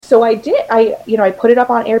So I did. I put it up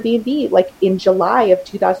on Airbnb like in July of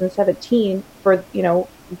 2017 for,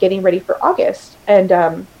 getting ready for August. And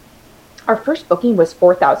our first booking was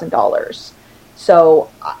 $4,000.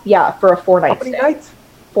 So yeah, for a 4-night stay. How many nights?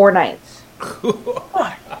 4 nights.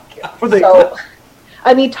 So,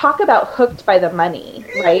 I mean, talk about hooked by the money,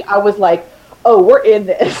 right? I was like, oh, we're in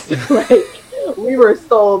this. Like, we were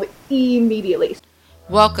sold immediately.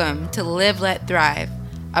 Welcome to Live, Let, Thrive,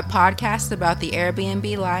 a podcast about the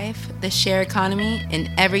Airbnb life, the share economy, and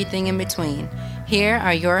everything in between. Here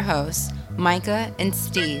are your hosts, Micah and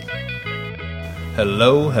Steve.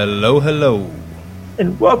 Hello, hello, hello.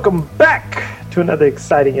 And welcome back to another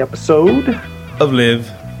exciting episode of Live,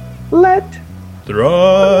 Let,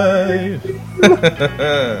 Thrive.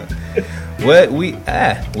 We're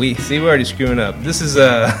already screwing up. This is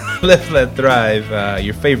Live, Let, Thrive,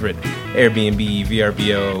 your favorite Airbnb,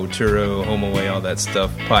 VRBO, Turo, HomeAway, all that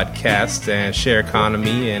stuff, podcast and share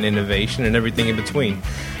economy and innovation and everything in between.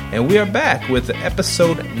 And we are back with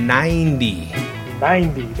episode 90.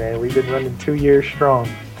 90, man. We've been running 2 years strong.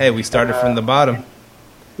 Hey, we started from the bottom.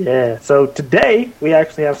 Yeah, so today we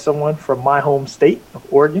actually have someone from my home state of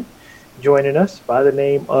Oregon joining us by the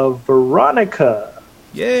name of Veronica.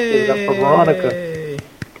 Yay! Give it up for Veronica. Yay!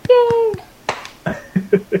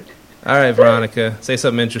 All right, Veronica, say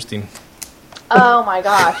something interesting. Oh my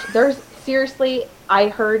gosh. Seriously, I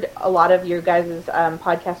heard a lot of your guys'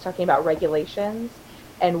 podcasts talking about regulations,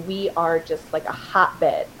 and we are just like a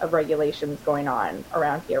hotbed of regulations going on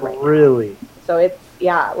around here right now. Really? So it's,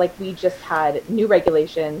 like we just had new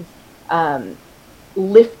regulations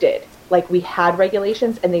lifted. Like we had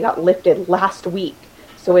regulations and they got lifted last week.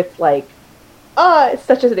 So it's like, it's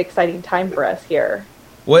such an exciting time for us here.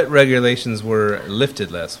 What regulations were lifted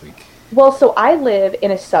last week? Well, so I live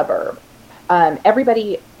in a suburb.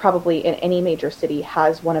 Everybody probably in any major city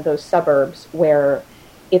has one of those suburbs where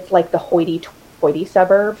it's like the hoity-toity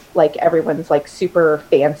suburb. Like everyone's like super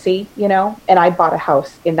fancy, and I bought a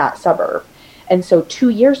house in that suburb. And so 2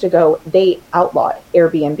 years ago, they outlawed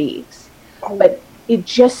Airbnbs. Oh. But it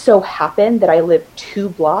just so happened that I live 2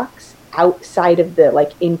 blocks outside of the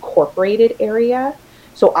like incorporated area.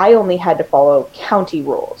 So I only had to follow county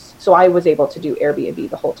rules. So I was able to do Airbnb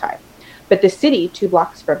the whole time. But the city 2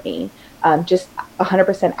 blocks from me just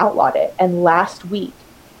 100% outlawed it. And last week,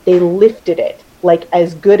 they lifted it like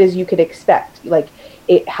as good as you could expect. Like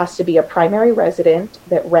it has to be a primary resident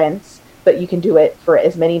that rents, but you can do it for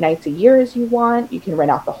as many nights a year as you want. You can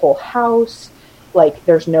rent out the whole house. Like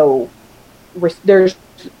there's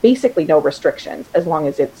basically no restrictions as long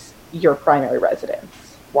as it's your primary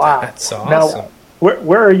residence. Wow. That's awesome. Now,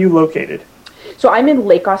 where are you located? So I'm in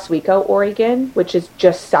Lake Oswego, Oregon, which is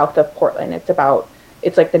just south of Portland.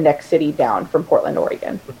 It's like the next city down from Portland,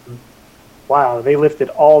 Oregon. Mm-hmm. Wow, they lifted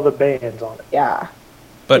all the bans on it. Yeah.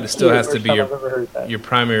 But it still has to be your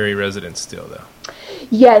primary residence still, though.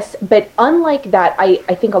 Yes, but unlike that, I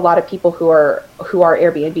think a lot of people who are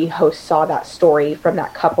Airbnb hosts saw that story from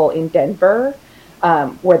that couple in Denver,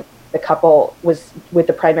 where the couple was with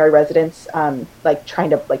the primary residence, like trying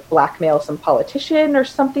to like blackmail some politician or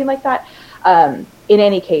something like that. In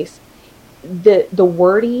any case, the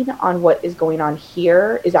wording on what is going on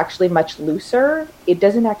here is actually much looser. It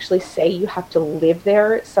doesn't actually say you have to live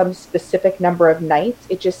there some specific number of nights.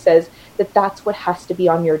 It just says that that's what has to be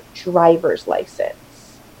on your driver's license.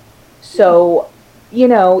 So,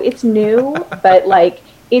 it's new, but like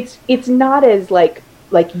it's not as like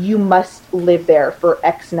you must live there for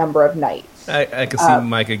X number of nights. I can see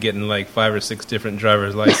Micah getting like 5 or 6 different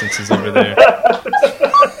driver's licenses over there.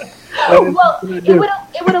 Well,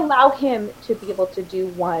 it would allow him to be able to do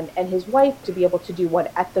one and his wife to be able to do one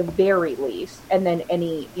at the very least. And then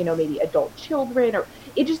any, maybe adult children, or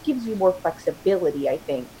it just gives you more flexibility, I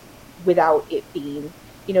think, without it being,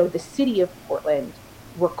 the city of Portland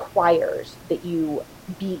requires that you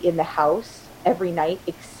be in the house every night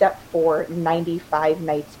except for 95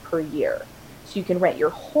 nights per year. So you can rent your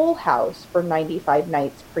whole house for 95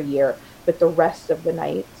 nights per year, but the rest of the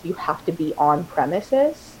nights you have to be on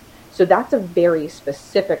premises. So that's a very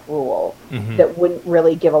specific rule that wouldn't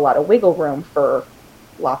really give a lot of wiggle room for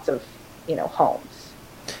lots of, homes.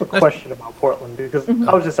 A question about Portland, because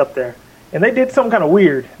I was just up there, and they did something kind of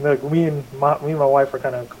weird. Like me and my wife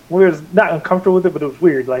were we were not uncomfortable with it, but it was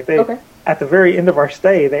weird. Like at the very end of our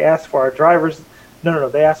stay, they asked for our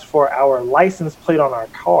they asked for our license plate on our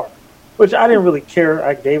car, which I didn't really care.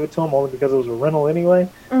 I gave it to them only because it was a rental anyway.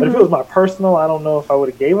 But if it was my personal, I don't know if I would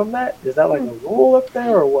have gave them that. Is that like a rule up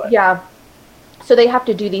there or what? Yeah. So they have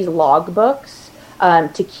to do these log books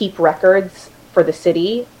to keep records for the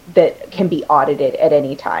city that can be audited at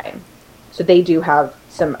any time. So they do have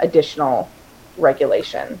some additional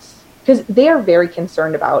regulations, because they are very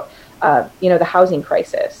concerned about, the housing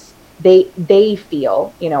crisis. They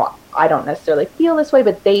feel, I don't necessarily feel this way,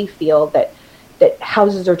 but they feel that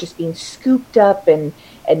houses are just being scooped up and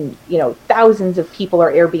thousands of people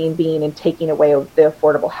are Airbnb and taking away the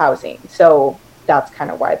affordable housing. So that's kind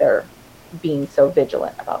of why they're being so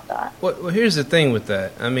vigilant about that. Well, here's the thing with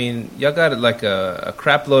that. I mean, y'all got like a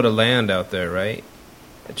crap load of land out there, right?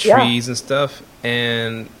 Trees and stuff.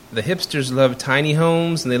 And the hipsters love tiny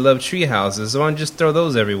homes and they love tree houses. So why don't you just throw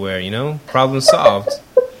those everywhere, Problem solved.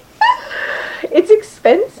 It's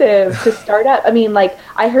expensive to start up. I mean, like,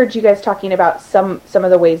 I heard you guys talking about some of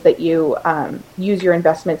the ways that you use your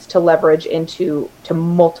investments to leverage into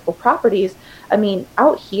multiple properties. I mean,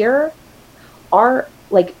 out here,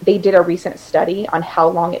 they did a recent study on how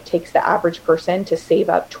long it takes the average person to save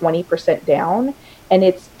up 20% down, and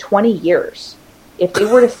it's 20 years. If they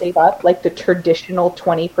were to save up like the traditional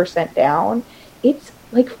 20% down, it's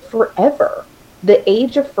like forever. The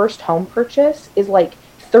age of first home purchase is like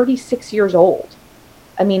 36 years old.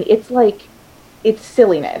 I mean, it's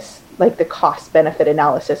silliness, like the cost benefit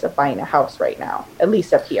analysis of buying a house right now, at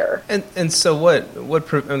least up here. And so what,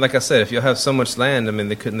 like I said, if you have so much land, I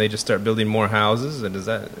mean, couldn't they just start building more houses? And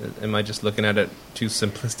am I just looking at it too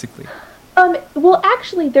simplistically? Well,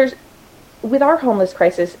 actually, with our homeless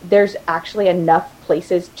crisis, there's actually enough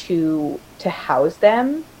places to house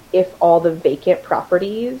them if all the vacant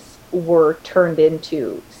properties were turned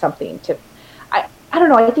into something I don't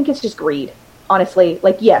know. I think it's just greed, honestly.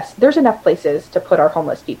 Like, yes, there's enough places to put our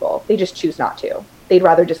homeless people. They just choose not to. They'd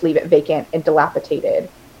rather just leave it vacant and dilapidated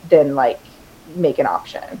than, like, make an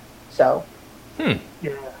option. So.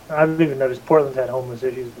 Yeah, I've even noticed Portland had homeless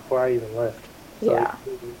issues before I even left. So yeah.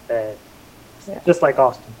 It was bad. Yeah. Just like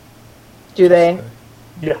Austin. Do they?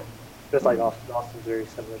 Yeah, just like Austin. Austin's very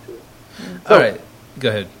similar to it. So, all right. Go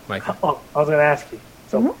ahead, Mike. I was going to ask you.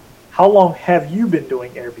 So, how long have you been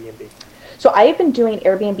doing Airbnb? So I have been doing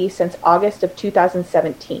Airbnb since August of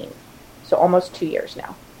 2017. So almost 2 years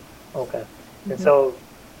now. Okay. And so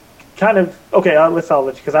kind of, okay, I'll let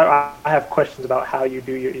you, because I have questions about how you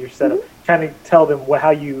do your setup. Kind of tell them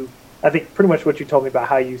I think pretty much what you told me about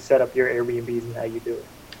how you set up your Airbnbs and how you do it.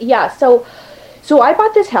 Yeah, so I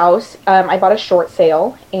bought this house. I bought a short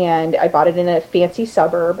sale, and I bought it in a fancy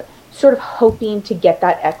suburb, sort of hoping to get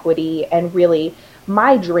that equity. And really,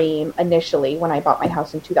 my dream initially when I bought my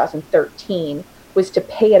house in 2013 was to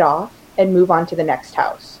pay it off and move on to the next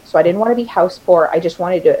house. So I didn't want to be house poor. I just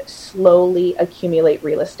wanted to slowly accumulate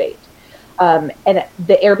real estate. And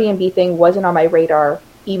the Airbnb thing wasn't on my radar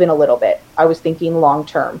even a little bit. I was thinking long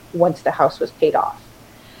term once the house was paid off.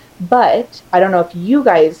 But I don't know if you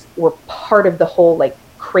guys were part of the whole like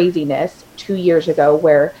craziness 2 years ago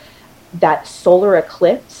where that solar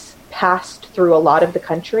eclipse passed through a lot of the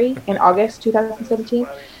country in August 2017.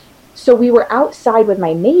 So we were outside with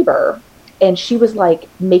my neighbor, and she was like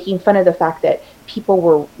making fun of the fact that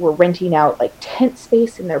people were renting out like tent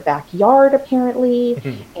space in their backyard apparently,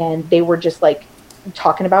 and they were just like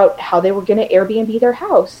talking about how they were going to Airbnb their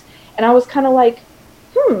house. And I was kind of like,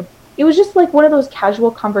 it was just like one of those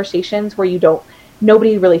casual conversations where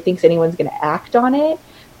nobody really thinks anyone's going to act on it.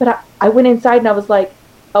 But I went inside and I was like,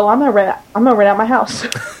 oh, I'm gonna rent out my house.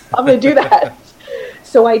 I'm gonna do that.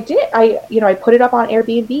 So I did. I put it up on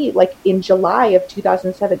Airbnb like in July of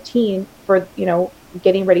 2017 for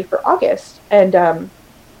getting ready for August, and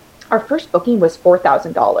our first booking was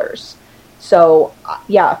 $4,000. So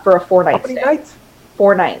yeah, for a 4-night stay. Nights?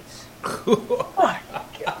 4 nights.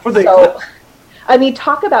 So, I mean,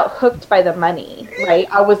 talk about hooked by the money, right?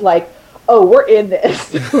 I was like, oh, we're in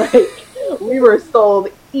this. Like, we were sold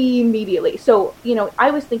immediately. So, I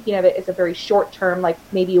was thinking of it as a very short term, like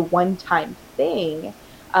maybe a one-time thing.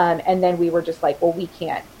 And then we were just like, well, we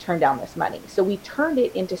can't turn down this money. So we turned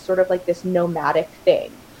it into sort of like this nomadic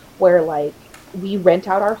thing where like we rent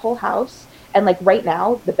out our whole house. And like right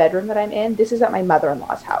now, the bedroom that I'm in, this is at my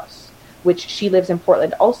mother-in-law's house, which she lives in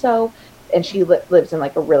Portland also. And she lives in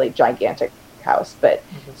like a really gigantic house. But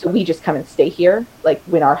so we just come and stay here, like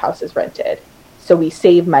when our house is rented. So we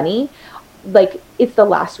save money. Like it's the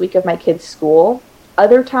last week of my kids' school.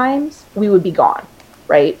 Other times we would be gone,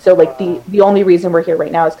 right? So like the only reason we're here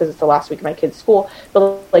right now is because it's the last week of my kids' school.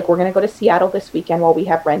 But like we're gonna go to Seattle this weekend while we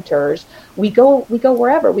have renters. We go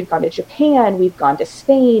wherever. We've gone to Japan, we've gone to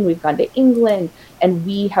Spain, we've gone to England, and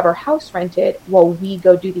we have our house rented while we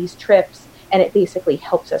go do these trips. And it basically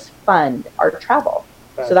helps us fund our travel.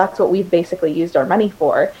 So that's what we've basically used our money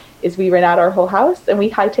for, is we rent out our whole house and we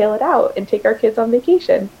hightail it out and take our kids on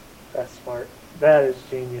vacation. That's smart. That is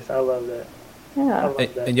genius. I love that. Yeah. I love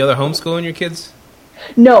that. And y'all are homeschooling your kids?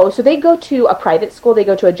 No, so they go to a private school. They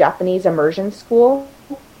go to a Japanese immersion school.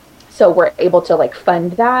 So we're able to like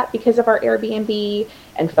fund that because of our Airbnb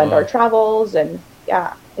and fund our travels. And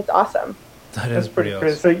yeah, it's awesome. That's pretty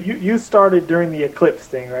awesome. So you started during the eclipse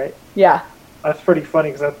thing, right? Yeah. That's pretty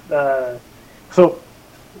funny because so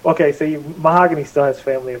Mahogany still has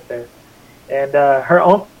family up there. And her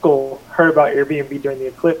uncle heard about Airbnb during the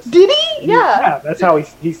eclipse. Did he? Yeah. That's how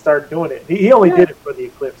he started doing it. He only did it for the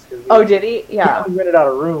eclipse. Did he? Yeah. He only rented out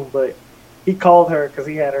a room, but he called her because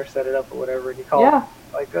he had her set it up or whatever. And he called her,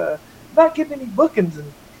 like, not getting any bookings.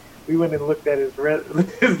 And we went and looked at his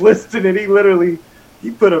listing, and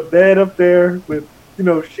he put a bed up there with,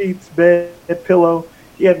 sheets, bed, pillow.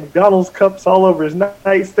 He had McDonald's cups all over his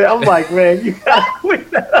nightstand. I'm like, man, you gotta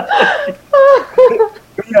quit that.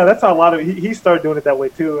 Yeah, that's how a lot of he started doing it that way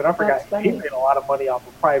too, and I forgot he made a lot of money off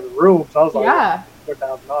of private rooms. I was like,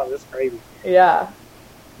 $4,000, that's crazy. Yeah.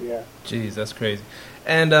 Jeez, that's crazy.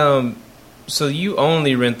 And so you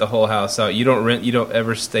only rent the whole house out. You don't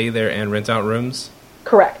ever stay there and rent out rooms?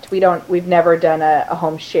 Correct. We've never done a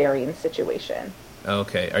home sharing situation.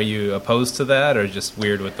 Okay. Are you opposed to that, or just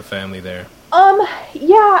weird with the family there?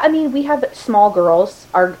 Yeah, I mean, we have small girls.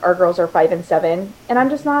 Our girls are 5 and 7, and I'm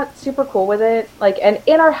just not super cool with it. Like, and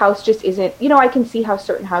our house just isn't, I can see how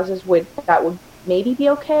certain houses would maybe be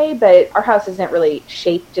okay, but our house isn't really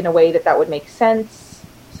shaped in a way that would make sense.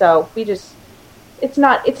 So it's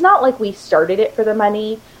not like we started it for the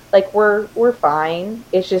money. Like, we're fine.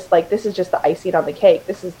 It's just like, this is just the icing on the cake.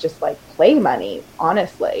 This is just like play money,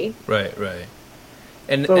 honestly. Right.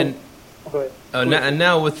 And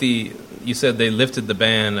now with you said they lifted the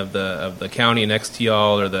ban of the county next to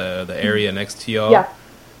y'all, or the area next to y'all. Yeah.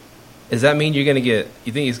 Does that mean you think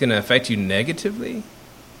it's going to affect you negatively?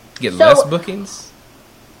 Get less bookings?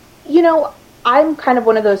 I'm kind of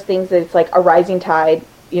one of those things that it's like a rising tide,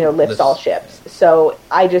 lifts all ships. So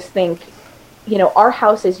I just think, our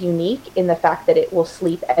house is unique in the fact that it will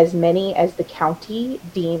sleep as many as the county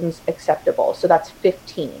deems acceptable. So that's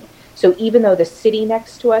 15. So even though the city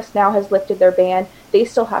next to us now has lifted their ban, they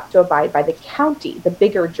still have to abide by the county, the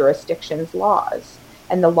bigger jurisdiction's laws.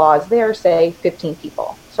 And the laws there say 15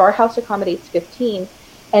 people. So our house accommodates 15.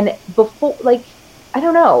 And before, I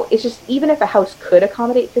don't know, it's just, even if a house could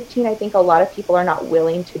accommodate 15, I think a lot of people are not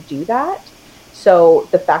willing to do that. So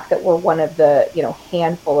the fact that we're one of the,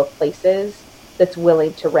 handful of places that's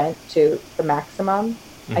willing to rent to the maximum,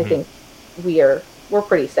 I think we're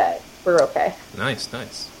pretty set. We're okay. Nice.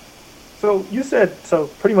 So you said,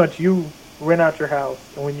 pretty much you rent out your house,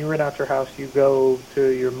 and when you rent out your house, you go to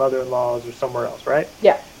your mother-in-law's or somewhere else, right?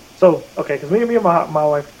 Yeah. So, okay, because me and my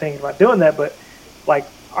wife are thinking about doing that, but,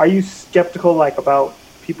 are you skeptical, about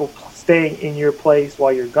people staying in your place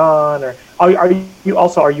while you're gone? Or are you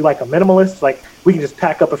like a minimalist? Like, we can just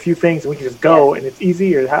pack up a few things and we can just go and it's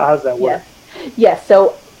easy? Or how does that work? Yes.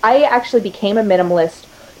 So I actually became a minimalist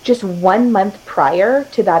just 1 month prior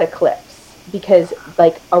to that eclipse. Because,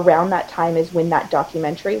 around that time is when that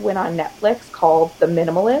documentary went on Netflix called The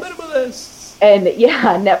Minimalists. And,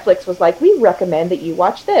 Netflix was like, we recommend that you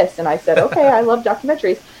watch this. And I said, okay, I love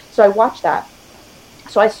documentaries. So I watched that.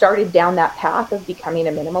 So I started down that path of becoming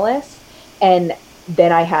a minimalist. And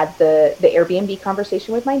then I had the Airbnb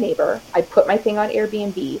conversation with my neighbor. I put my thing on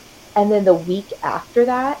Airbnb. And then the week after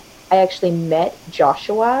that, I actually met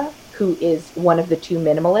Joshua, who is one of the 2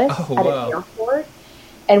 minimalists at an airport.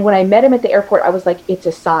 And when I met him at the airport, I was like, it's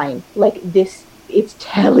a sign. It's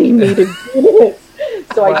telling me to do this.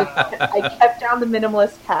 So I kept down the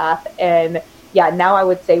minimalist path. And now I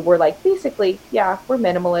would say we're basically, we're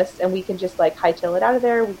minimalists. And we can just hightail it out of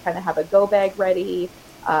there. We kind of have a go bag ready.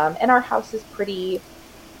 And our house is pretty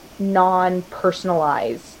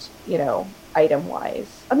non-personalized,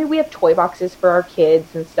 item-wise. I mean, we have toy boxes for our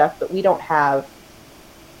kids and stuff, but we don't have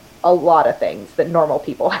a lot of things that normal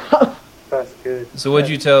people have. That's good. So what'd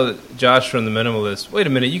you tell Josh from the Minimalist? Wait a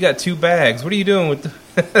minute, you got 2 bags. What are you doing with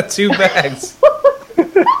the 2 bags?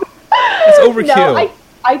 It's overkill. No,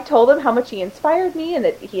 I told him how much he inspired me and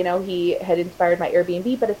that, he had inspired my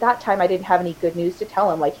Airbnb. But at that time, I didn't have any good news to tell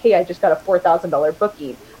him. Hey, I just got a $4,000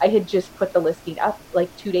 booking. I had just put the listing up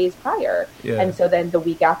 2 days prior. Yeah. And so then the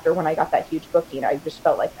week after when I got that huge booking, I just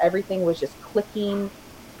felt like everything was just clicking.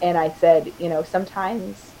 And I said,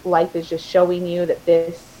 sometimes life is just showing you that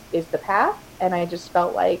this is the path, and I just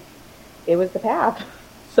felt like it was the path.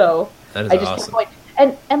 So that is I just awesome. kept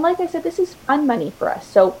going. And like I said, this is fun money for us.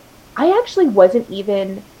 So I actually wasn't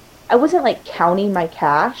counting my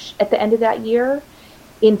cash at the end of that year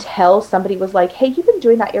until somebody was like, hey, you've been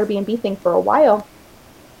doing that Airbnb thing for a while.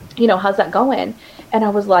 How's that going? And I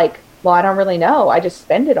was like, well, I don't really know. I just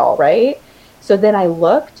spend it all, right? So then I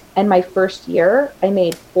looked, And my first year, I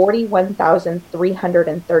made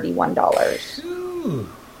 $41,331. Ooh.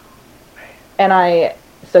 And I'm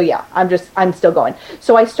still going.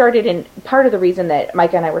 So I started part of the reason that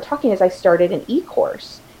Micah and I were talking is I started an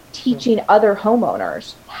e-course teaching other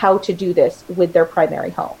homeowners how to do this with their primary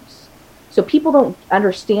homes. So people don't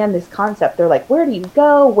understand this concept. They're like, where do you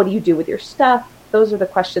go? What do you do with your stuff? Those are the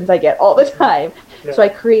questions I get all the time. Yeah. So I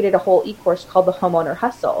created a whole e-course called the Homeowner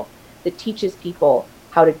Hustle that teaches people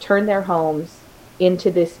how to turn their homes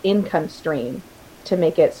into this income stream to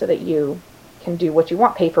make it so that you can do what you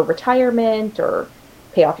want, pay for retirement or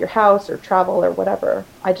pay off your house or travel or whatever.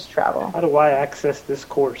 I just travel. How do I access this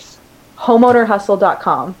course?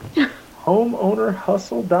 Homeownerhustle.com.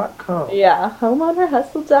 Homeownerhustle.com. Yeah,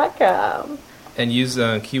 homeownerhustle.com. And use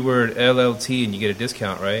keyword LLT and you get a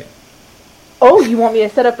discount, right? Oh, you want me to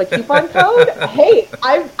set up a coupon code? Hey,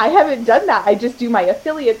 I haven't done that. I just do my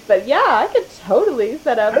affiliates, but yeah, I could totally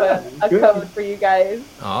set up a code for you guys.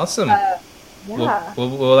 Awesome. Yeah.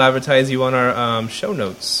 We'll advertise you on our show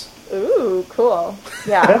notes. Ooh, cool.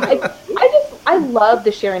 Yeah. I love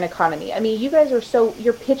the sharing economy. I mean, you guys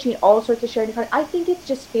you're pitching all sorts of sharing economy. I think it's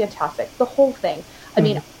just fantastic. The whole thing. I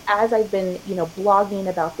mean, as I've been, blogging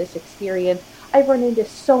about this experience, I've run into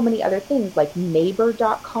so many other things like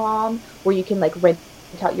neighbor.com where you can rent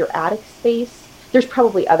out your attic space. There's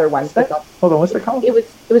probably other ones. Hold on, what's it called? It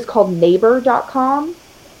was called neighbor.com.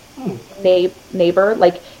 Neighbor,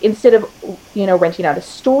 instead of, renting out a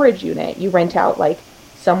storage unit, you rent out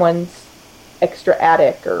someone's extra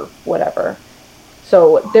attic or whatever.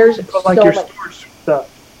 So there's your storage stuff.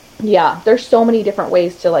 Yeah, there's so many different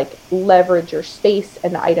ways to leverage your space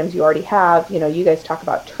and the items you already have. You guys talk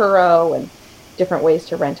about Turo and different ways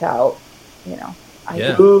to rent out,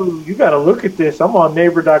 Ooh, you got to look at this. I'm on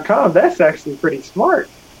neighbor.com. That's actually pretty smart.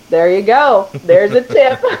 There you go. There's a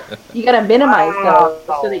tip. You got to minimize those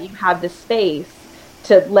so that you have the space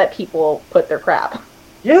to let people put their crap.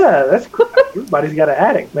 Yeah, that's cool. Everybody's got an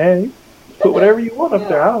attic, man. You put whatever you want up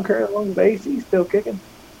there. I don't care as long as the AC's still kicking.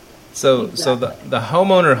 So the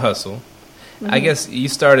homeowner hustle, I guess you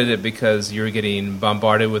started it because you were getting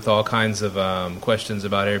bombarded with all kinds of questions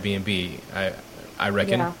about Airbnb. I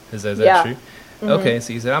reckon. Yeah. Is that true? Mm-hmm. Okay,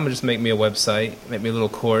 so you said, I'm going to just make me a website, make me a little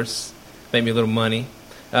course, make me a little money.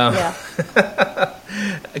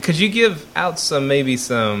 Could you give out some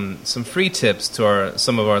free tips to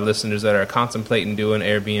some of our listeners that are contemplating doing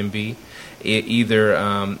Airbnb? Either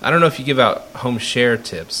I don't know if you give out home share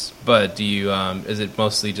tips, but do you? Is it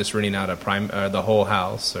mostly just renting out the whole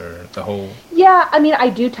house or the whole? Yeah, I mean, I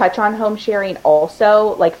do touch on home sharing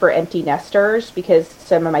also, for empty nesters, because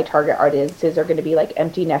some of my target audiences are going to be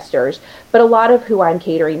empty nesters. But a lot of who I'm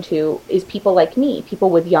catering to is people like me, people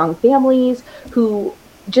with young families who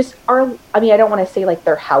just are. I mean, I don't want to say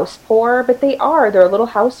they're house poor, but they're a little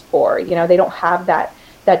house poor. They don't have that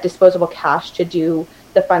disposable cash to do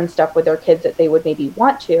the fun stuff with their kids that they would maybe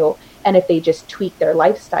want to, and if they just tweak their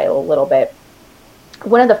lifestyle a little bit.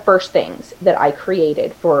 One of the first things that I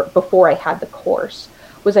created before I had the course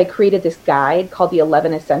was I created this guide called the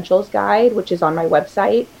 11 Essentials Guide, which is on my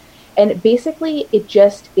website, and basically it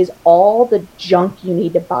just is all the junk you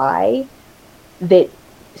need to buy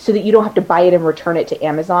so that you don't have to buy it and return it to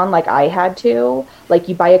Amazon like I had to.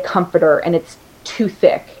 You buy a comforter and it's too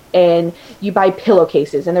thick, and you buy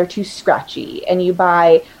pillowcases and they're too scratchy, and you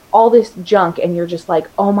buy all this junk and you're just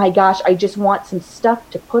oh my gosh, I just want some stuff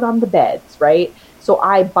to put on the beds, right? So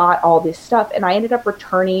I bought all this stuff and I ended up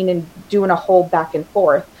returning and doing a whole back and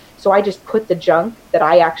forth. So I just put the junk that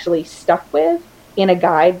I actually stuck with in a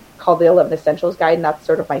guide called the 11 Essentials Guide, and that's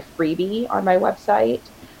sort of my freebie on my website.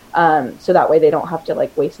 So that way they don't have to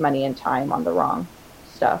waste money and time on the wrong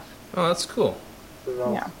stuff. Oh, that's cool.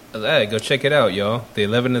 Yeah. Hey, go check it out, y'all. The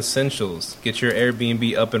 11 Essentials. Get your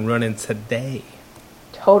Airbnb up and running today.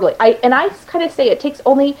 Totally. I kind of say it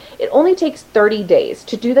only takes 30 days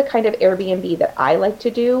to do the kind of Airbnb that I like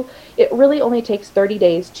to do. It really only takes 30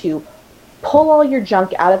 days to pull all your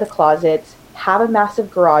junk out of the closets, have a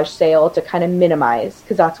massive garage sale to kind of minimize,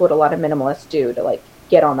 because that's what a lot of minimalists do to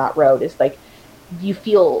get on that road, is you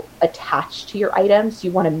feel attached to your items.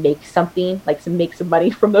 You want to make something, make some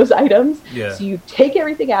money from those items. Yeah. So you take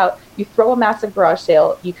everything out, you throw a massive garage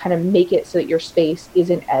sale, you kind of make it so that your space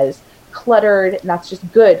isn't as cluttered, and that's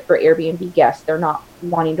just good for Airbnb guests. They're not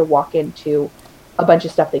wanting to walk into a bunch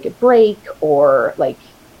of stuff they could break, or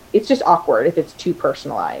it's just awkward if it's too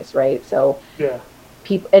personalized, right? So yeah.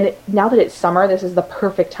 Now that it's summer, this is the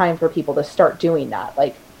perfect time for people to start doing that.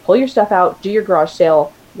 Pull your stuff out, do your garage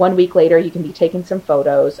sale. 1 week later, you can be taking some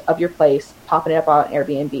photos of your place, popping it up on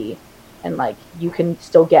Airbnb, and you can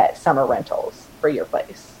still get summer rentals for your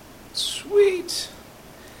place. Sweet.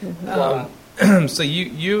 So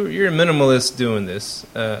you're a minimalist doing this,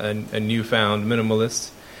 a newfound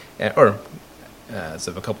minimalist, as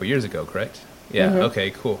of a couple years ago, correct? Yeah. Mm-hmm.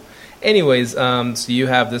 Okay. Cool. Anyways, so you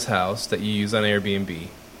have this house that you use on Airbnb,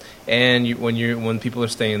 and when people are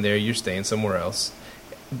staying there, you're staying somewhere else.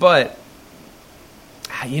 But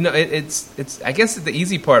it's I guess the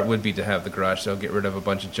easy part would be to have the garage sale, get rid of a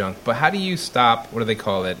bunch of junk. But how do you stop? What do they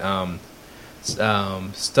call it?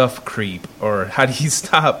 Stuff creep, or how do you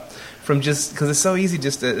stop from just because it's so easy?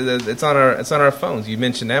 Just it's on our phones. You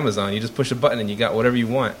mentioned Amazon. You just push a button and you got whatever you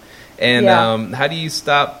want. And how do you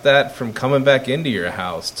stop that from coming back into your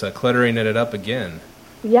house to cluttering it up again?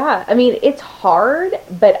 Yeah, I mean, it's hard,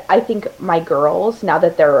 but I think my girls, now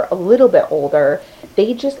that they're a little bit older,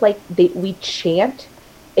 they just we chant,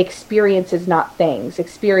 experience is not things,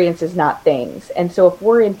 experience is not things. And so if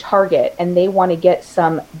we're in Target and they want to get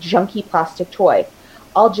some junky plastic toy,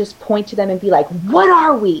 I'll just point to them and be like, what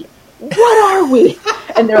are we? What are we?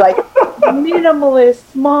 And they're like,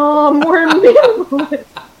 minimalists, Mom, we're minimalists.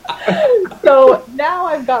 So now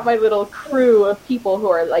I've got my little crew of people who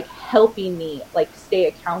are like helping me stay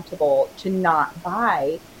accountable to not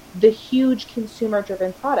buy the huge consumer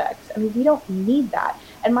driven products. I mean, we don't need that.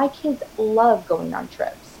 And my kids love going on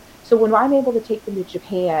trips. So when I'm able to take them to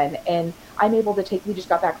Japan, and we just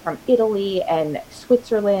got back from Italy and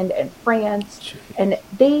Switzerland and France, and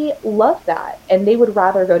they love that. And they would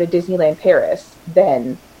rather go to Disneyland Paris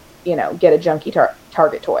than, get a junky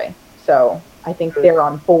Target toy. So I think they're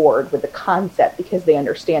on board with the concept because they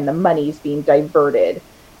understand the money's being diverted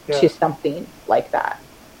to something like that.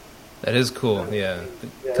 That is cool, yeah.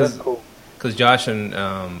 That's cool. Because Josh and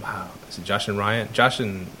is it Josh and Ryan? Josh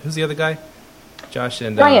and who's the other guy? Josh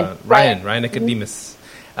and Ryan Nicodemus.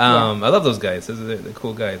 I love those guys. They're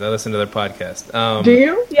cool guys. I listen to their podcast. Do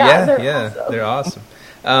you? Yeah, they're awesome.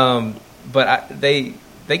 But they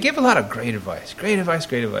give a lot of great advice.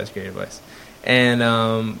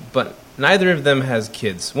 And but neither of them has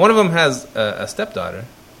kids. One of them has a stepdaughter,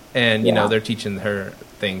 and they're teaching her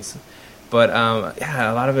things. But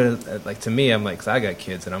a lot of it, to me, I'm like, 'cause I got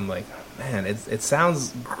kids, and I'm like, man, it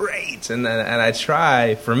sounds great, and I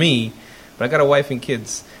try for me, but I got a wife and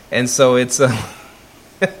kids, and so it's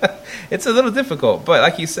it's a little difficult. But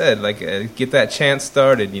like you said, get that chant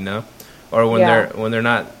started, or when they're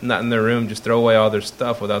not in their room, just throw away all their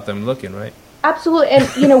stuff without them looking, right? Absolutely.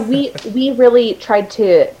 And, we really tried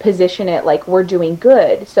to position it like we're doing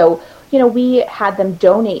good. So, we had them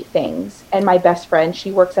donate things. And my best friend,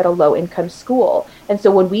 she works at a low-income school. And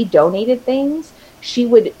so when we donated things, she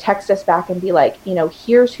would text us back and be like,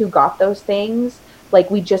 here's who got those things.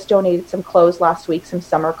 Like, we just donated some clothes last week, some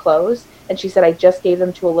summer clothes. And she said, I just gave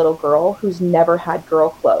them to a little girl who's never had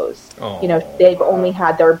girl clothes. Oh. They've only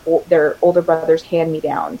had their older brother's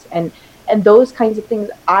hand-me-downs. And those kinds of things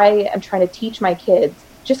I am trying to teach my kids.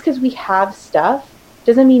 Just because we have stuff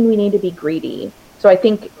doesn't mean we need to be greedy. So I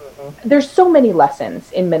think there's so many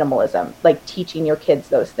lessons in minimalism, like teaching your kids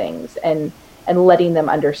those things and letting them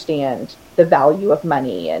understand the value of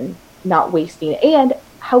money and not wasting it, and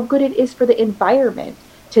how good it is for the environment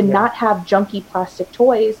to not have junky plastic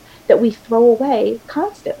toys that we throw away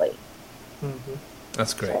constantly. Mm-hmm.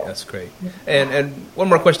 That's great. That's great. And one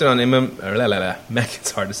more question on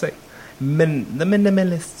it's hard to say. The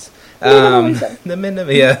minimalists.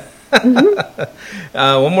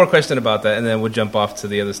 One more question about that, and then we'll jump off to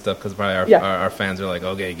the other stuff because probably our fans are like,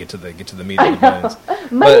 okay, get to the meat of the bones.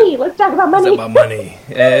 Money. Let's talk about money. Let's talk about money.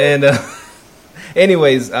 And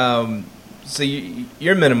anyways, so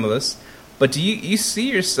you're minimalist, but do you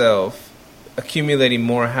see yourself accumulating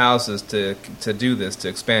more houses to do this, to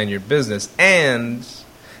expand your business, and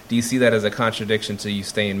do you see that as a contradiction to you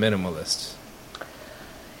staying minimalist?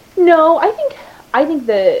 No, I think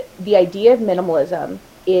the idea of minimalism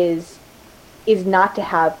is not to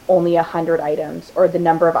have only 100 items or the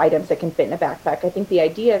number of items that can fit in a backpack. I think the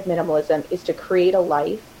idea of minimalism is to create a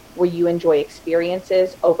life where you enjoy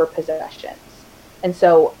experiences over possessions. And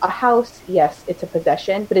so a house, yes, it's a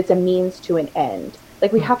possession, but it's a means to an end.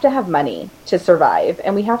 Like, we have to have money to survive,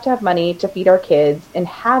 and we have to have money to feed our kids and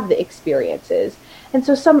have the experiences. And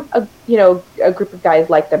so a group of guys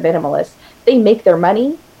like the minimalists, they make their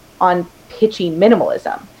money on pitching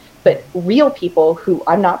minimalism. But real people who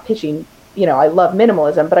I'm not pitching, I love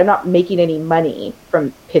minimalism, but I'm not making any money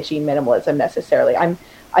from pitching minimalism necessarily. I'm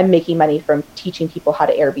making money from teaching people how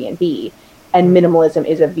to Airbnb, and minimalism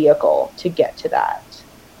is a vehicle to get to that.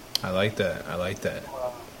 I like that.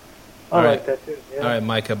 Wow. All right. Like that too. Yeah. All right,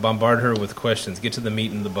 Micah, bombard her with questions. Get to the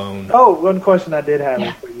meat and the bone. Oh, one question I did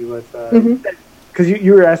have for you was because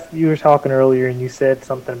you were talking earlier and you said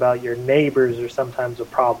something about your neighbors are sometimes a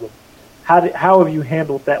problem. how have you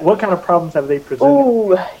handled that? What kind of problems have they presented?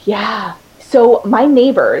 Oh, yeah. So my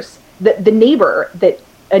neighbors, the neighbor that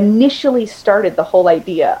initially started the whole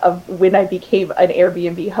idea of when I became an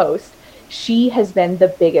Airbnb host, she has been the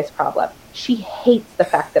biggest problem. She hates the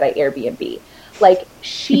fact that I Airbnb. Like,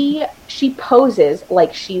 she poses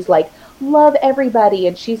like she's like, love everybody,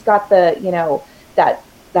 and she's got the,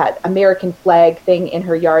 that American flag thing in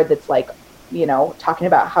her yard that's like, talking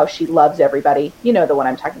about how she loves everybody. You know the one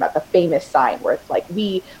I'm talking about, the famous sign where it's like,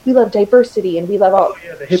 we love diversity and we love all.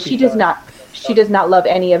 She does not love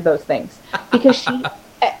any of those things, because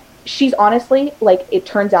she's honestly, like, it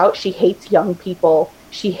turns out she hates young people.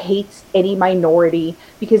 She hates any minority,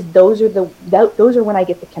 because those are when I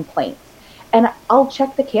get the complaints. And I'll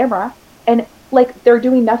check the camera and, like, they're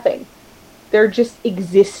doing nothing. They're just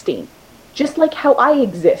existing, just like how I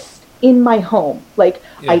exist in my home. Like,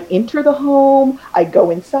 yeah. I enter the home, I go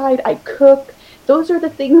inside, I cook. Those are the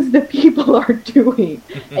things that people are doing,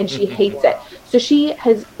 and she hates it. So she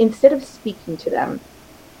has, instead of speaking to them,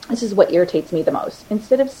 this is what irritates me the most.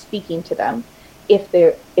 Instead of speaking to them, if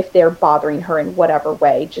they're bothering her in whatever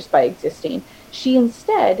way just by existing, she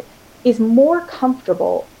instead is more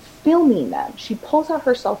comfortable filming them. She pulls out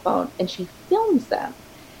her cell phone and she films them,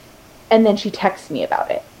 and then she texts me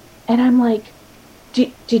about it. And I'm like,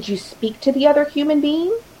 did you speak to the other human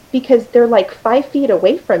being? Because they're like 5 feet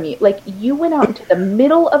away from you. Like, you went out into the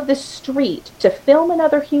middle of the street to film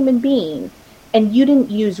another human being, and you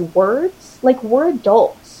didn't use words? Like, we're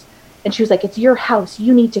adults. And she was like, it's your house,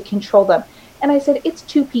 you need to control them. And I said, it's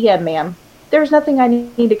 2 p.m., ma'am. There's nothing I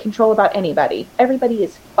need to control about anybody. Everybody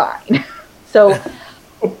is fine. So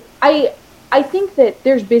I think that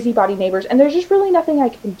there's busybody neighbors, and there's just really nothing I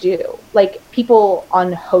can do. Like, people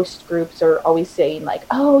on host groups are always saying, like,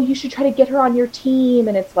 oh, you should try to get her on your team.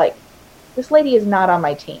 And it's like, this lady is not on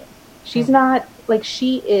my team. She's not, like,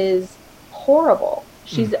 she is horrible.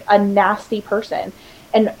 She's a nasty person.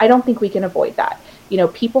 And I don't think we can avoid that.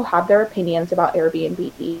 People have their opinions about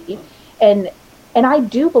Airbnb. And I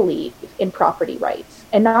do believe in property rights,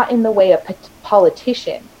 and not in the way a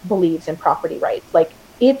politician believes in property rights. Like,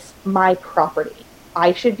 it's my property.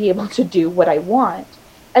 I should be able to do what I want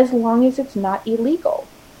as long as it's not illegal.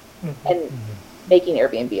 Mm-hmm. And making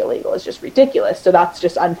Airbnb illegal is just ridiculous. So that's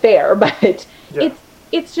just unfair. But yeah.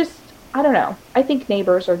 It's just, I don't know. I think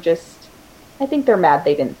neighbors are just, I think they're mad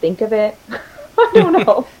they didn't think of it. I don't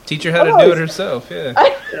know. Teach her how to do it herself, yeah.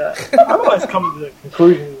 I've always come to the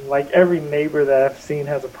conclusion, like, every neighbor that I've seen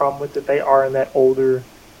has a problem with it. They are in that older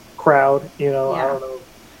crowd, Yeah.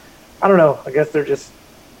 I don't know. I guess they're just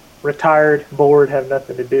retired, bored, have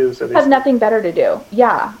nothing to do. So they have nothing better to do.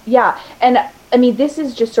 Yeah. And, I mean, this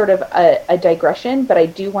is just sort of a digression, but I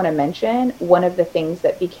do want to mention one of the things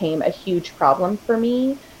that became a huge problem for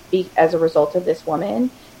me as a result of this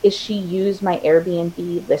woman is she used my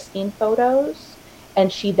Airbnb listing photos,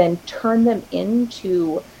 and she then turned them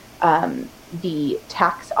into the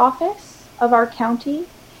tax office of our county,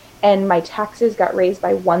 and my taxes got raised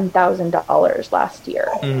by $1,000 last year.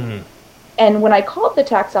 Mm-hmm. And when I called the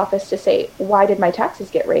tax office to say, why did my taxes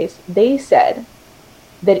get raised? They said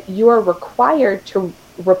that you are required to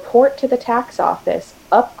report to the tax office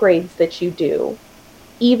upgrades that you do,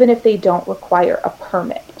 even if they don't require a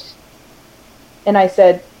permit. And I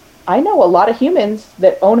said, I know a lot of humans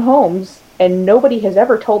that own homes, and nobody has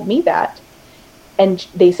ever told me that. And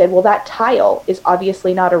they said, well, that tile is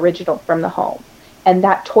obviously not original from the home. And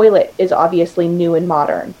that toilet is obviously new and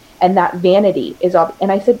modern. And that vanity is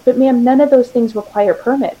and I said, but ma'am, none of those things require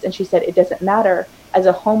permits. And she said, it doesn't matter. As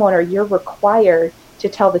a homeowner, you're required to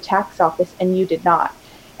tell the tax office, and you did not.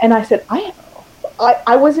 And I said,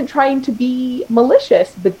 I wasn't trying to be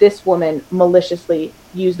malicious, but this woman maliciously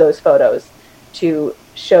used those photos to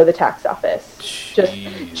show the tax office.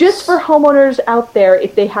 Just for homeowners out there,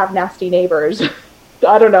 if they have nasty neighbors,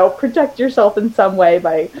 I don't know, protect yourself in some way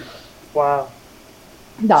by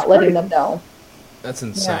not letting them know. That's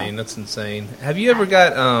insane. Yeah. That's insane. Have you ever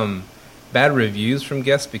got bad reviews from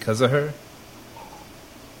guests because of her?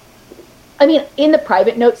 I mean, in the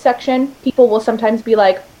private notes section, people will sometimes be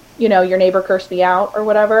like, your neighbor cursed me out or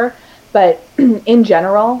whatever. But in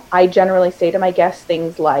general, I generally say to my guests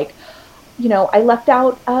things like, I left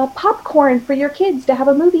out popcorn for your kids to have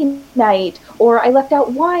a movie night, or I left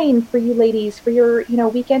out wine for you ladies for your,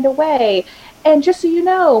 weekend away. And just so you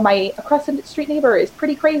know, my across the street neighbor is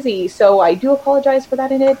pretty crazy, so I do apologize for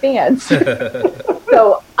that in advance.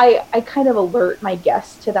 So I kind of alert my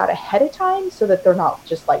guests to that ahead of time so that they're not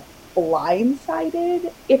just like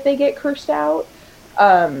blindsided if they get cursed out.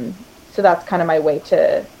 So that's kind of my way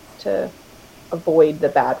to avoid the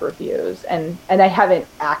bad reviews. And I haven't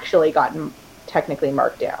actually gotten technically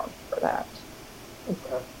marked down for that.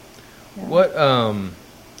 Okay. Yeah.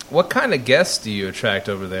 What kind of guests do you attract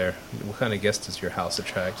over there? What kind of guests does your house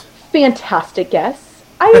attract? Fantastic guests.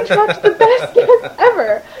 I attract the best guests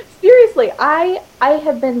ever. Seriously, I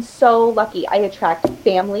have been so lucky. I attract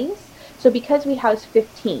families. So because we house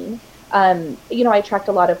 15, I attract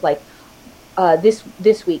a lot of like,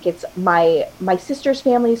 this week it's my sister's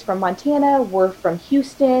families from Montana, we're from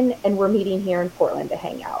Houston, and we're meeting here in Portland to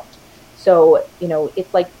hang out. So,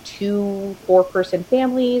 it's like 2 4-person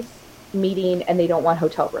families meeting, and they don't want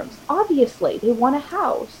hotel rooms. Obviously, they want a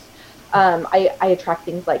house. I attract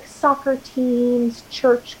things like soccer teams,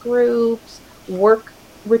 church groups, work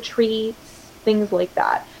retreats, things like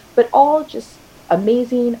that. But all just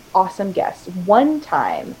amazing, awesome guests. One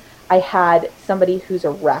time, I had somebody who's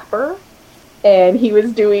a rapper, and he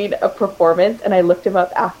was doing a performance, and I looked him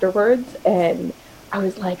up afterwards, and I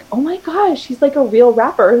was like, oh my gosh, he's like a real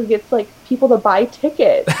rapper who gets like people to buy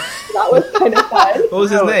tickets. That was kind of fun. What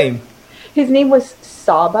was his name? His name was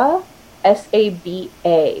Saba,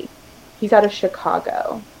 Saba. He's out of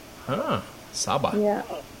Chicago. Huh, Saba. Yeah,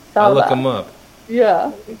 Saba. I'll look him up.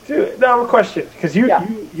 Yeah. Dude, now I have a question, because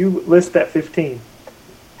you list that 15.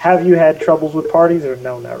 Have you had troubles with parties, or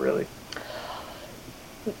no, not really?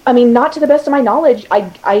 I mean, not to the best of my knowledge.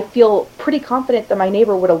 I feel pretty confident that my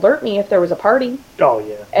neighbor would alert me if there was a party. Oh,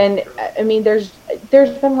 yeah. And, I mean, there's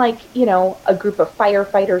been, like, a group of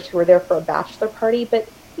firefighters who are there for a bachelor party, but,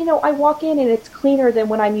 I walk in and it's cleaner than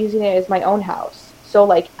when I'm using it as my own house. So,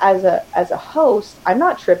 like, as a host, I'm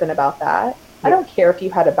not tripping about that. Yeah. I don't care if you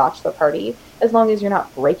had a bachelor party, as long as you're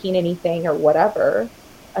not breaking anything or whatever.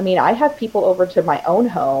 I mean, I have people over to my own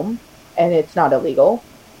home, and it's not illegal,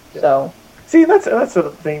 so... See, that's the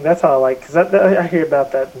thing. That's how I like, because I hear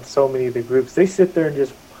about that in so many of the groups. They sit there and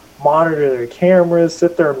just monitor their cameras,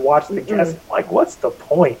 sit there and watch the guests. Like, what's the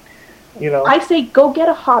point? I say, go get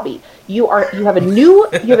a hobby. You have a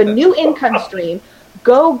new income stream.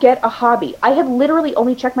 Go get a hobby. I have literally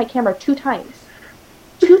only checked my camera 2 times.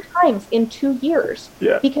 2 times in 2 years.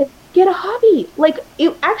 Yeah. Because get a hobby. Like,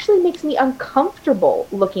 it actually makes me uncomfortable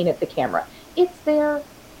looking at the camera. It's there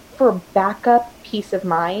for backup peace of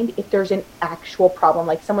mind if there's an actual problem,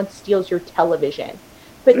 like someone steals your television,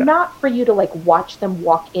 but not for you to like watch them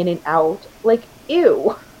walk in and out. Like,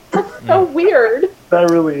 ew, that's so weird. That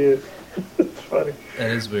really is. It's funny.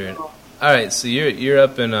 That is weird. All right, so you're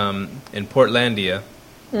up in Portlandia,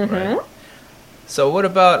 right? So what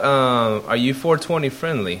about are you 420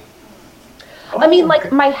 friendly? I mean,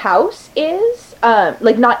 like, my house is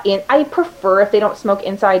like not in. I prefer if they don't smoke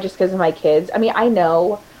inside just because of my kids. I mean, I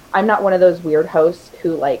know I'm not one of those weird hosts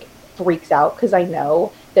who, like, freaks out because I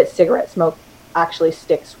know that cigarette smoke actually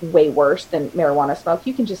sticks way worse than marijuana smoke.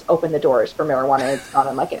 You can just open the doors for marijuana and it's gone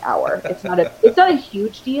in, like, an hour. It's not a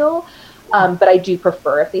huge deal, but I do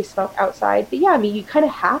prefer if they smoke outside. But, yeah, I mean, you kind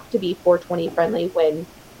of have to be 420 friendly when,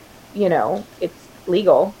 it's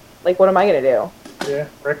legal. Like, what am I going to do? Yeah,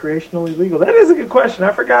 recreationally legal. That is a good question.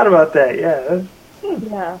 I forgot about that, yeah.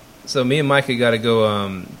 Yeah. So me and Micah got to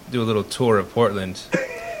go do a little tour of Portland.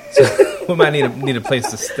 So we might need a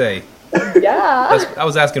place to stay. Yeah. I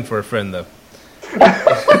was asking for a friend, though.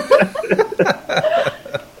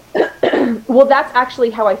 Well, that's actually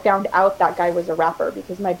how I found out that guy was a rapper,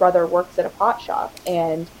 because my brother works at a pot shop,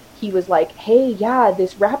 and he was like, hey, yeah,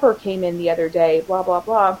 this rapper came in the other day, blah, blah,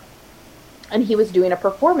 blah. And he was doing a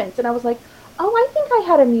performance. And I was like, oh, I think I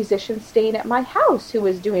had a musician staying at my house who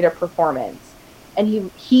was doing a performance.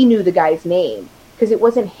 And he knew the guy's name, because it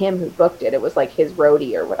wasn't him who booked it. It was like his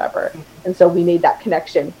roadie or whatever. And so we made that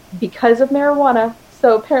connection because of marijuana.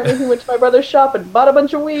 So apparently he went to my brother's shop and bought a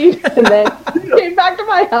bunch of weed and then came back to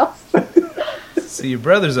my house. So your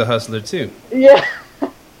brother's a hustler too. Yeah.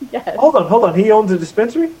 Yes. Hold on. He owns a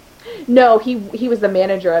dispensary? No, he was the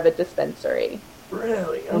manager of a dispensary.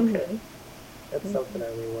 Really? Okay. That's something I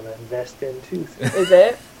really want to invest in too. Is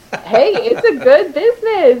it? Hey, it's a good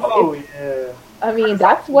business. Oh, yeah. I mean,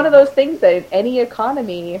 that's one of those things that in any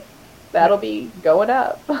economy, that'll be going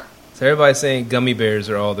up. So everybody's saying gummy bears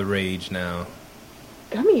are all the rage now.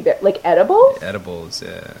 Gummy bear? Like edibles? Edibles,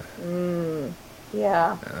 yeah.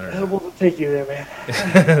 Yeah. Edibles will take you there,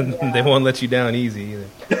 man. They won't let you down easy either,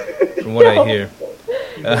 from what I hear.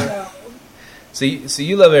 So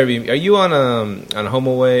you love Airbnb. Are you on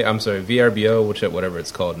HomeAway? I'm sorry, VRBO, whatever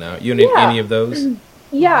it's called now. You on any of those?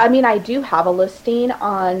 Yeah, I mean, I do have a listing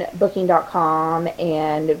on Booking.com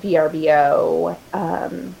and VRBO,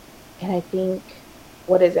 and I think,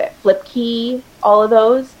 what is it, Flipkey, all of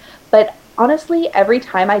those. But honestly, every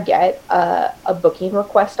time I get a booking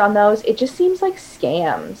request on those, it just seems like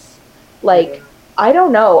scams. Like, I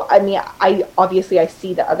don't know. I mean, I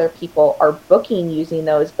see that other people are booking using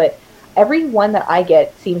those, but every one that I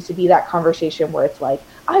get seems to be that conversation where it's like,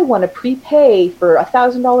 I want to prepay for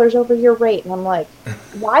 $1,000 over your rate. And I'm like,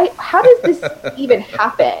 why? How does this even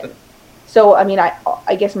happen? So, I mean,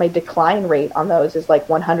 I guess my decline rate on those is like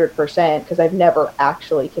 100% because I've never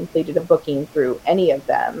actually completed a booking through any of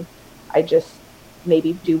them. I just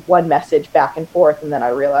maybe do one message back and forth, and then I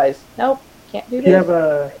realize, nope, can't do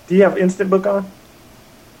this. Do you have Instant Book on?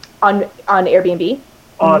 On Airbnb?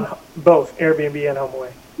 On both Airbnb and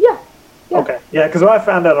HomeAway? Yeah. Okay. Yeah, because what I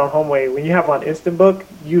found out on HomeAway, when you have on Instant Book,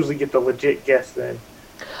 you usually get the legit guests then.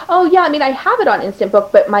 Oh, yeah. I mean, I have it on Instant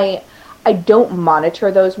Book, but I don't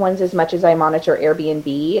monitor those ones as much as I monitor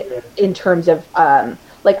Airbnb in terms of, I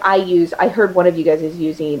heard one of you guys is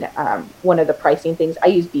using one of the pricing things. I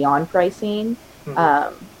use Beyond Pricing.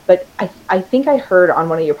 But I think I heard on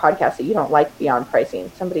one of your podcasts that you don't like Beyond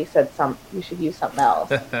Pricing. Somebody said you should use something else.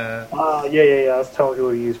 Yeah. I was telling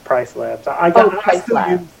people to use Price Labs.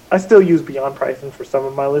 I still use Beyond Pricing for some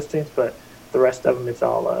of my listings, but the rest of them, it's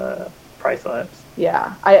all Price Labs.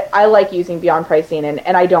 Yeah, I like using Beyond Pricing,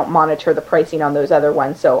 and I don't monitor the pricing on those other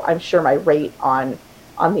ones, so I'm sure my rate on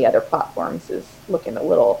the other platforms is looking a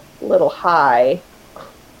little high.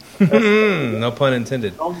 No pun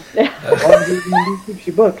intended. Keeps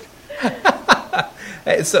you booked.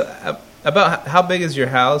 Hey, so about how big is your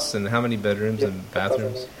house and how many bedrooms and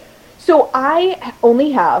bathrooms? So I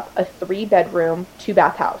only have a 3-bedroom,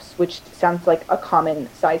 2-bath house, which sounds like a common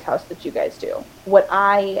size house that you guys do. What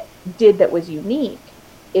I did that was unique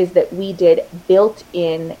is that we did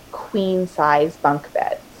built-in queen-size bunk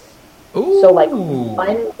beds. Ooh. So, like,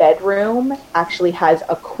 one bedroom actually has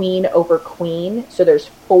a queen over queen. So there's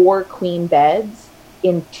 4 queen beds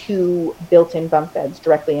in 2 built-in bunk beds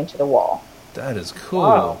directly into the wall. That is cool.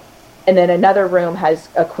 Wow. And then another room has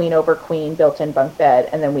a queen over queen built-in bunk bed,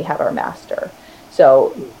 and then we have our master.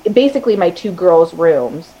 So basically my 2 girls'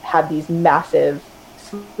 rooms have these massive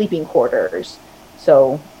sleeping quarters.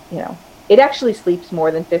 So, it actually sleeps more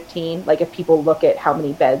than 15. Like, if people look at how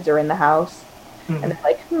many beds are in the house, and they're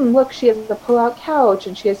like, look, she has a pull-out couch,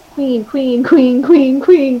 and she has queen, crib,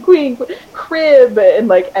 and,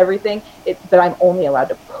 like, everything. But I'm only allowed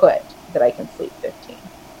to put that I can sleep 15.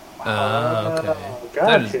 Okay.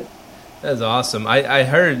 Gotcha. That is awesome. I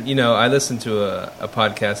heard, I listened to a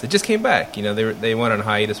podcast that just came back. They went on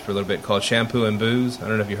hiatus for a little bit called Shampoo and Booze. I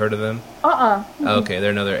don't know if you heard of them. Okay,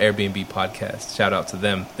 they're another Airbnb podcast. Shout out to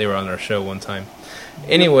them. They were on our show one time.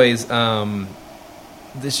 Anyways,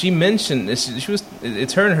 she mentioned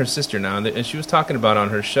it's her and her sister now, and she was talking about on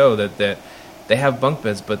her show that they have bunk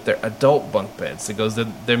beds, but they're adult bunk beds. It goes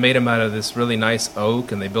they made them out of this really nice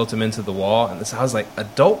oak, and they built them into the wall. And I was like,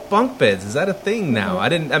 adult bunk beds, is that a thing now?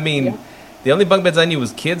 The only bunk beds I knew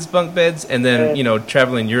was kids' bunk beds, and then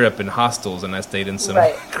traveling Europe in hostels, and I stayed in some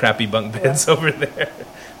crappy bunk beds over there.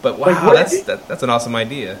 But wow, that's an awesome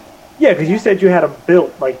idea. Yeah, because you said you had them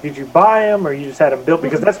built. Like, did you buy them, or you just had them built?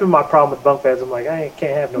 Because that's been my problem with bunk beds. I'm like, I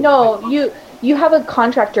can't have no. No, you have a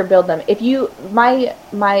contractor build them. If my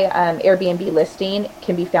Airbnb listing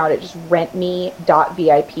can be found at just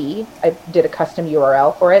rentme.vip. I did a custom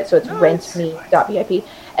URL for it, so it's rentme.vip.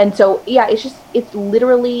 And so it's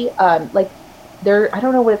literally like I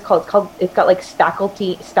don't know what it's called. It's got like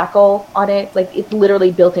spackle on it. Like, it's literally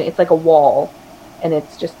built in. It's like a wall, and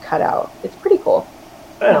it's just cut out. It's pretty cool.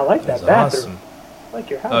 Man, I like that bathroom. Awesome. I like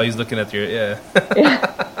your house. Oh, he's looking at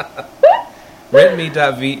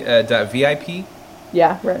Rentme.vip?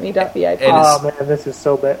 Yeah, rentme.vip. Oh man, this is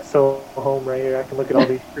so home right here. I can look at all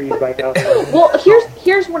these trees right now. Well,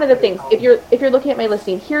 here's one of the things. If you're looking at my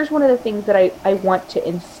listing, here's one of the things that I want to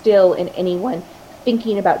instill in anyone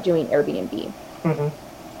thinking about doing Airbnb.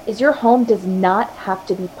 Is your home does not have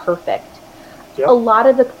to be perfect. Yep. A lot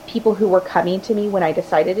of the people who were coming to me when I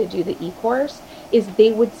decided to do the e-course is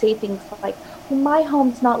they would say things like, well, my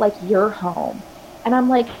home's not like your home. And I'm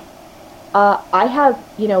like, I have,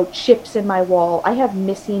 chips in my wall. I have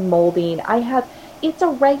missing molding. It's a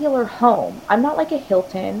regular home. I'm not like a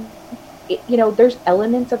Hilton. There's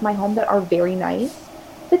elements of my home that are very nice,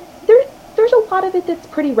 but there's a lot of it that's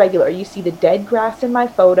pretty regular. You see the dead grass in my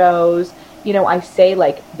photos. I say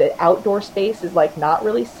like the outdoor space is like not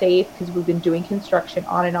really safe because we've been doing construction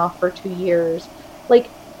on and off for 2 years. Like,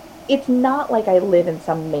 it's not like I live in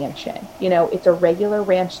some mansion. It's a regular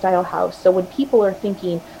ranch style house. So when people are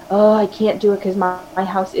thinking, oh, I can't do it because my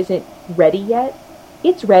house isn't ready yet,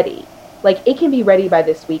 it's ready. Like, it can be ready by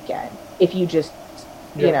this weekend if you just,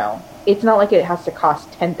 it's not like it has to cost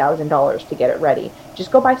 $10,000 to get it ready.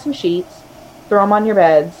 Just go buy some sheets, throw them on your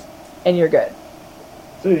beds, and you're good.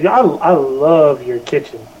 Dude, I love your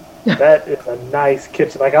kitchen. That is a nice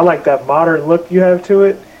kitchen. Like, I like that modern look you have to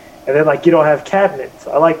it. And then like you don't have cabinets.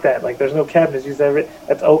 I like that. Like there's no cabinets. You say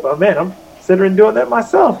that's open. Oh man, I'm considering doing that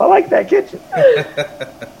myself. I like that kitchen.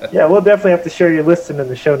 Yeah, we'll definitely have to share your listing in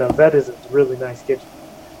the show notes. That is a really nice kitchen.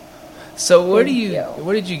 So where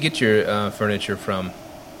did you get your furniture from,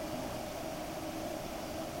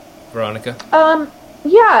 Veronica?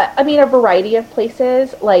 Yeah, I mean, a variety of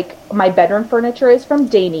places. Like, my bedroom furniture is from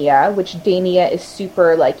Dania, which Dania is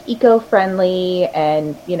super, like, eco-friendly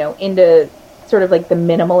and, you know, into sort of, like, the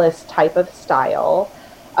minimalist type of style.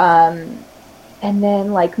 And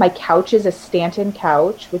then, like, my couch is a Stanton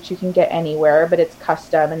couch, which you can get anywhere, but it's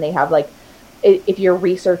custom, and they have, like, if you're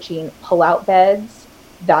researching pull-out beds,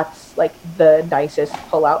 that's, like, the nicest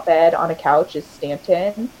pull-out bed on a couch is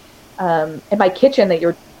Stanton. And my kitchen that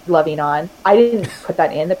you're loving on, I didn't put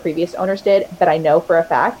that in, the previous owners did, but I know for a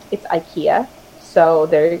fact it's IKEA. So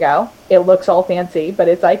there you go. It looks all fancy, but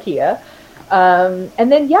it's IKEA.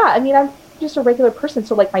 And then, yeah, I mean, I'm just a regular person.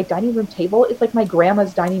 So like my dining room table is like my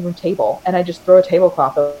grandma's dining room table, and I just throw a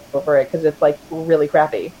tablecloth over it because it's like really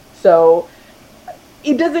crappy. So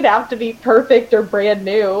it doesn't have to be perfect or brand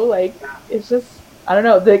new. Like it's just, I don't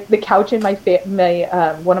know. The couch in my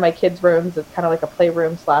one of my kids' rooms is kind of like a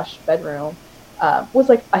playroom / bedroom. Was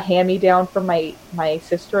like a hand-me-down from my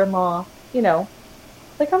sister-in-law, you know.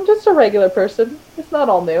 Like, I'm just a regular person. It's not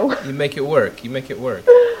all new. You make it work.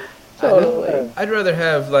 Totally. I'd rather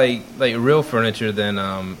have, like real furniture than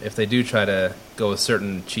if they do try to go a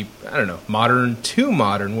certain cheap, I don't know, too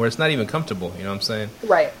modern, where it's not even comfortable, you know what I'm saying?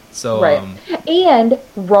 Right. So, right. And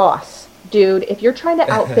Ross. Dude, if you're trying to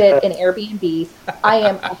outfit an Airbnb, I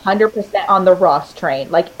am 100% on the Ross train.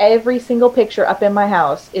 Like, every single picture up in my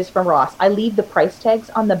house is from Ross. I leave the price tags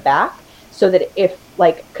on the back so that if,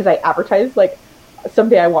 like, because I advertise, like,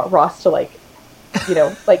 someday I want Ross to, like, you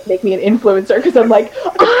know, like, make me an influencer because I'm like,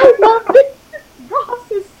 I love this.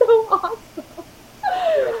 Ross is so awesome.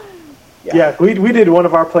 Yeah, we did one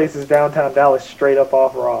of our places downtown Dallas straight up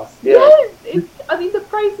off Ross. Yeah. Yes! I mean, the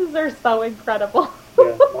prices are so incredible.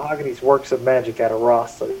 Yeah, Mahogany's works of magic out of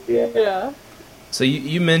Ross. So, yeah. So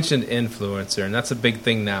you mentioned influencer, and that's a big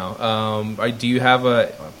thing now. Do you have I'm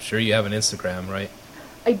sure you have an Instagram, right?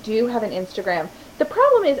 I do have an Instagram. The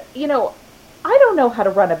problem is, you know, I don't know how to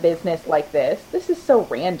run a business like this. This is so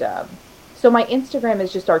random. So my Instagram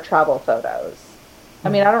is just our travel photos. I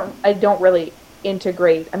mean, I don't really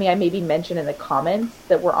integrate. I mean, I maybe mention in the comments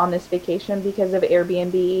that we're on this vacation because of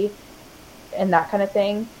Airbnb and that kind of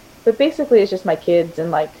thing. But basically, it's just my kids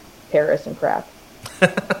and, like, Paris and crap.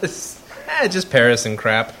 Just Paris and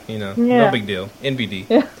crap, you know. Yeah. No big deal. NBD.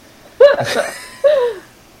 Yeah.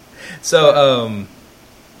 So,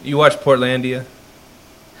 you watch Portlandia?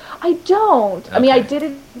 I don't. Okay. I mean, I did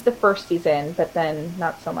it the first season, but then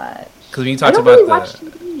not so much. Because when you talked about really watch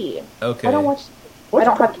TV. Okay. I don't watch. I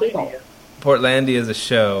don't have cable. Portlandia is a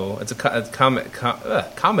show. It's a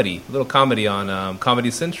comedy, little comedy on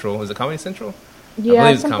Comedy Central. Is it Comedy Central? Yeah,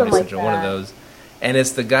 I believe it's Comedy like Central, that. one of those. And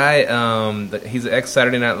it's the guy, he's an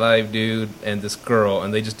ex-Saturday Night Live dude and this girl,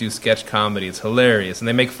 and they just do sketch comedy. It's hilarious. And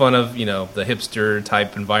they make fun of, you know, the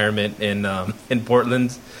hipster-type environment in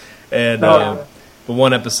Portland. And but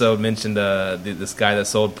one episode mentioned this guy that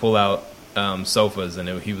sold pull-out sofas, and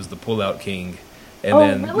he was the pull-out king.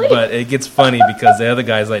 And really? But it gets funny because the other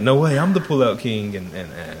guy's like, "No way, I'm the pull-out king." And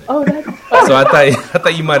oh, that's funny. So I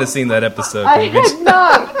thought you might have seen that episode. I had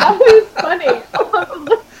not. That is funny.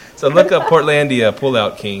 So look up Portlandia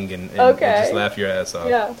Pull-Out King and just laugh your ass off.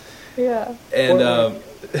 Yeah. And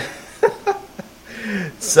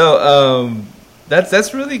so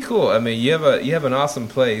that's really cool. I mean, you have an awesome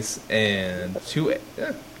place, and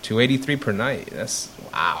 $283 per night. That's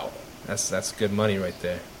wow. That's good money right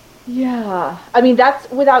there. Yeah, I mean that's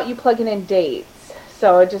without you plugging in dates.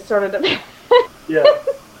 So it just sort of yeah.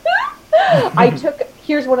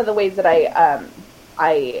 Here's one of the ways that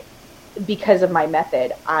I because of my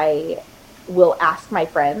method, I will ask my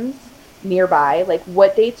friends nearby, like,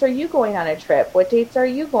 what dates are you going on a trip? What dates are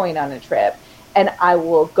you going on a trip? And I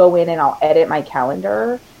will go in and I'll edit my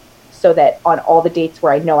calendar so that on all the dates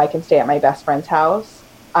where I know I can stay at my best friend's house,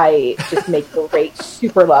 I just make the rate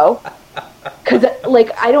super low. Because,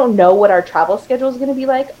 like, I don't know what our travel schedule is going to be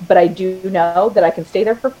like, but I do know that I can stay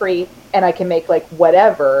there for free and I can make, like,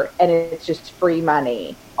 whatever, and it's just free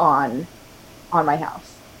money on my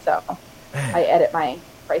house. So I edit my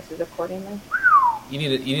prices accordingly. You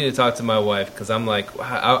need to talk to my wife because I'm like,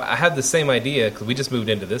 I had the same idea because we just moved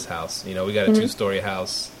into this house. You know, we got a 2-story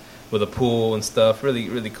house with a pool and stuff, really,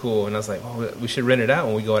 really cool. And I was like, well, we should rent it out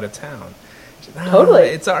when we go out of town. She said, totally.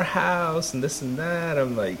 It's our house and this and that.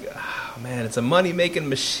 I'm like, oh, man, it's a money-making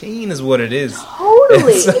machine is what it is.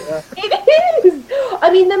 Totally. It is.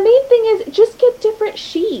 I mean, the main thing is just get different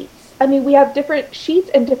sheets. I mean, we have different sheets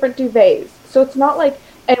and different duvets. So it's not like,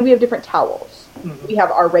 and we have different towels. Mm-hmm. We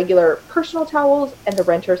have our regular personal towels, and the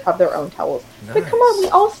renters have their own towels. Nice. But come on, we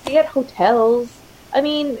all stay at hotels. I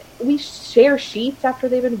mean, we share sheets after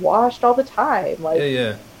they've been washed all the time. Like,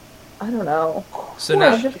 yeah. I don't know. So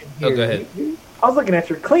now, go ahead. I was looking at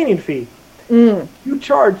your cleaning fee. You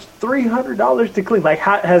charge $300 to clean. Like,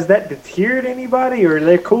 has that deterred anybody, or are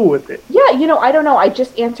they cool with it? Yeah, I don't know. I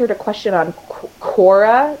just answered a question on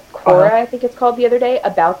Quora, I think it's called, the other day,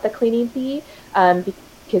 about the cleaning fee,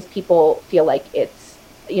 because people feel like it's,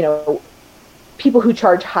 people who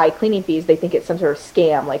charge high cleaning fees, they think it's some sort of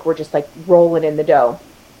scam, like we're just like rolling in the dough.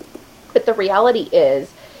 But the reality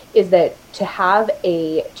is that to have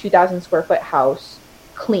a 2,000 square foot house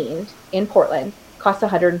cleaned in Portland costs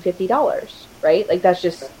 $150, right? Like, that's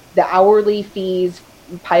just the hourly fees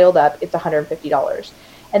piled up. It's $150.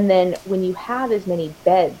 And then when you have as many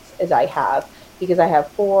beds as I have, because I have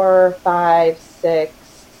 4, 5, 6,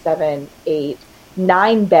 7, 8,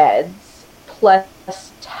 9 beds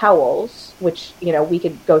plus towels, which, we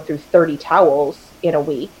could go through 30 towels in a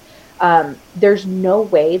week. There's no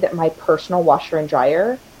way that my personal washer and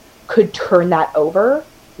dryer could turn that over.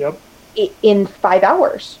 Yep. In 5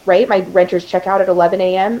 hours, right? My renters check out at 11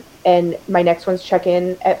 a.m. and my next ones check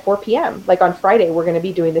in at 4 p.m. Like on Friday, we're going to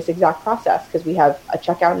be doing this exact process because we have a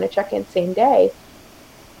checkout and a check-in same day.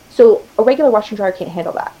 So a regular washer and dryer can't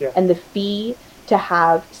handle that. Yeah. And the fee to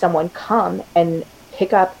have someone come and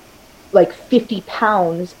pick up like 50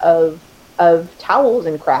 pounds of towels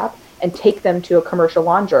and crap and take them to a commercial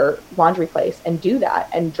laundry place and do that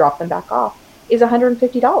and drop them back off is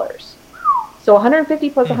 $150. So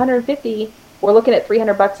 150 plus 150, we're looking at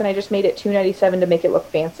 $300, and I just made it $297 to make it look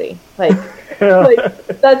fancy. Like,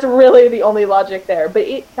 that's really the only logic there. But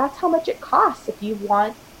that's how much it costs if you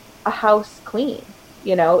want a house clean.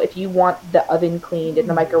 If you want the oven cleaned and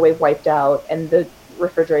the microwave wiped out and the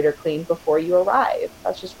refrigerator cleaned before you arrive.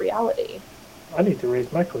 That's just reality. I need to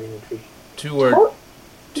raise my cleaning fee. Two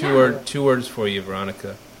words for you,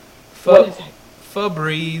 Veronica.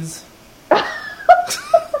 Febreze.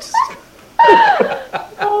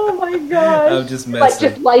 Oh my gosh. I'm just messing. Like,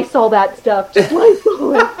 just Lysol that stuff. Just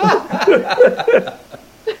Lysol it.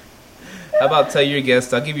 How about tell your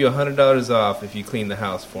guests, I'll give you $100 off if you clean the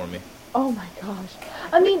house for me. Oh my gosh.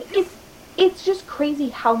 I mean, it's just crazy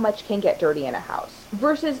how much can get dirty in a house.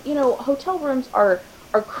 Versus, hotel rooms are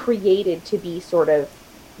created to be sort of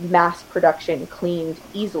mass production cleaned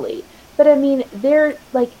easily. But I mean, they're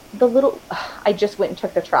like the little. I just went and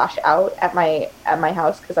took the trash out at my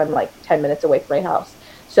house because I'm like 10 minutes away from my house.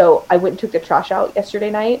 So I went and took the trash out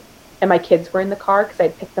yesterday night, and my kids were in the car because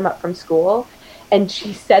I'd picked them up from school. And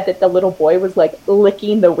she said that the little boy was like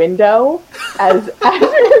licking the window as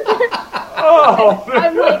oh.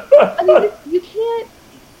 I'm like, I mean, you can't.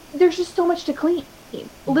 There's just so much to clean.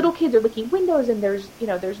 Little kids are licking windows, and there's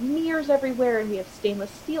mirrors everywhere, and we have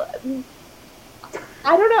stainless steel.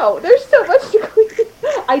 I don't know. There's so much to clean.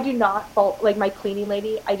 I do not fault, like, my cleaning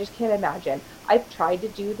lady. I just can't imagine. I've tried to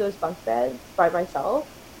do those bunk beds by myself.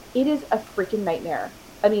 It is a freaking nightmare.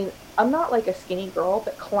 I mean, I'm not like a skinny girl,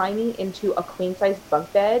 but climbing into a queen size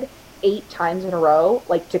bunk bed 8 times in a row,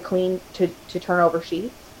 like to turn over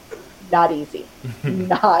sheets, not easy.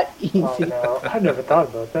 Not easy. Oh, no. I never thought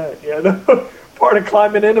about that. Yeah, no. Part of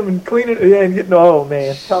climbing in them and cleaning it, and getting, oh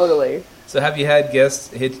man. Totally. So have you had guests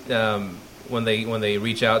hit when they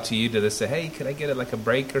reach out to you? Do they say, "Hey, could I get a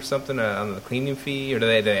break or something on the cleaning fee?" Or do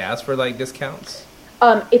they ask for like discounts?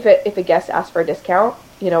 If a guest asks for a discount,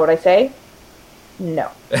 you know what I say? No.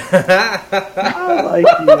 I like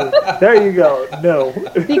you. There you go. No.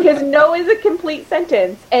 Because no is a complete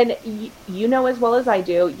sentence. And you know as well as I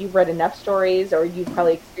do, you've read enough stories, or you've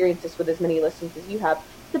probably experienced this with as many listens as you have.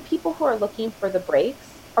 The people who are looking for the breaks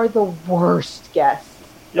are the worst guests.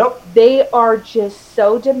 Yep. They are just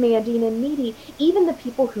so demanding and needy. Even the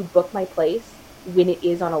people who book my place when it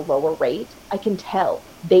is on a lower rate, I can tell.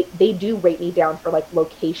 They do rate me down for like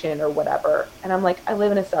location or whatever. And I'm like, I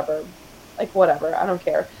live in a suburb. Like, whatever, I don't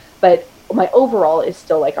care. But my overall is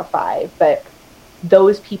still like a 5. But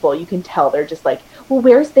those people, you can tell they're just like, well,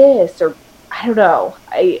 where's this? Or I don't know.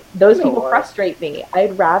 Those people frustrate me.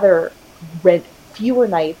 I'd rather rent fewer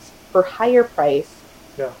nights for higher price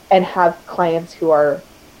and have clients who are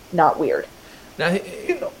not weird. Now,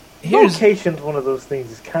 location's one of those things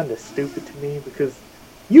that's kind of stupid to me because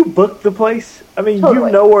you book the place. I mean, totally.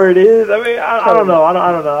 You know where it is. I mean, I don't know. I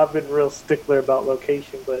don't know. I've been real stickler about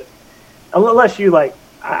location, but unless you like,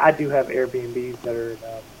 I do have Airbnbs that are in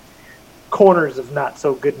corners of not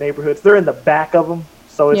so good neighborhoods. They're in the back of them,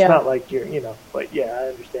 so it's not like you're, But yeah, I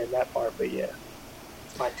understand that part. But yeah.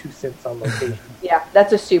 It's my 2 cents on location. Yeah,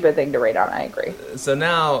 that's a stupid thing to rate on. I agree. So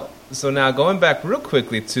now going back real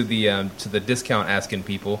quickly to the discount asking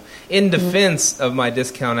people, in defense of my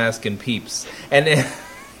discount asking peeps, and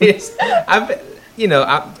because I've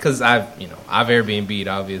Airbnb'd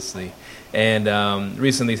obviously, and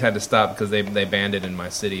recently had to stop because they banned it in my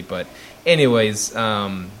city. But anyways.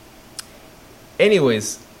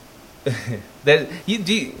 Do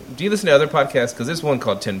you listen to other podcasts? Because there's one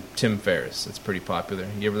called Tim Ferriss. It's pretty popular.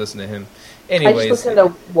 You ever listen to him? Anyways, I just listened to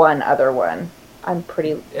one other one. I'm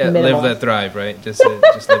pretty minimal. Live Let Thrive, right? Just Live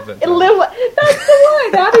Let Thrive. That's the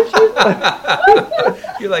one. How did you?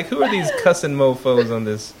 You're like, who are these cussing mofos on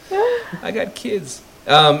this? I got kids.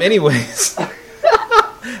 Anyways,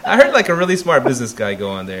 I heard like a really smart business guy go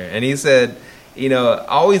on there, and he said,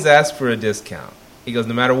 always ask for a discount. He goes,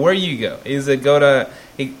 no matter where you go. He said, go to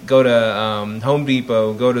Home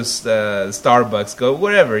Depot, go to Starbucks, go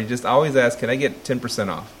wherever. You just always ask, can I get 10%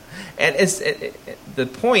 off? And the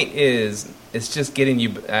point is, it's just getting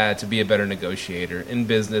you to be a better negotiator in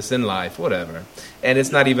business, in life, whatever. And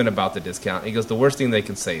it's not even about the discount. He goes, the worst thing they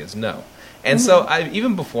can say is no. And so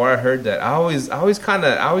even before I heard that, I always kind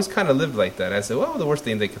of lived like that. I said, well, the worst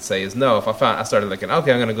thing they could say is no. If I started looking,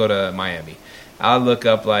 okay, I'm going to go to Miami. I'll look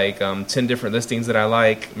up like 10 different listings that I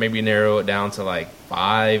like, maybe narrow it down to like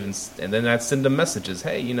 5, and then I'd send them messages.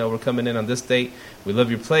 Hey, we're coming in on this date. We love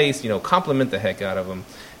your place. Compliment the heck out of them.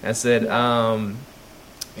 And I said,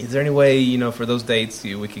 is there any way, for those dates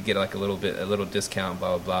we could get like a little discount,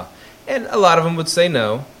 blah, blah, blah. And a lot of them would say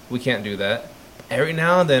no, we can't do that. Every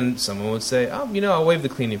now and then someone would say, I'll waive the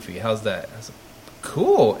cleaning fee. How's that? I said,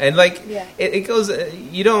 cool. And like it goes,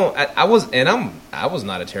 I was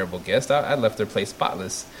not a terrible guest. I left their place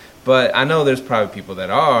spotless, but I know there's probably people that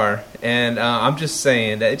are, and I'm just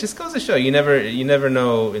saying that it just goes to show you never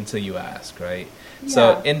know until you ask, right?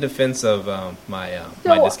 So in defense of my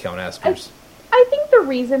discount askers, I think the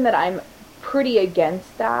reason that I'm pretty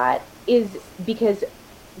against that is because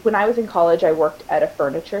when I was in college I worked at a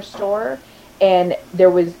furniture store. And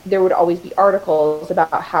there would always be articles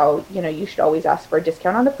about how, you should always ask for a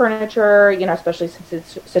discount on the furniture, especially since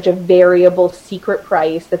it's such a variable secret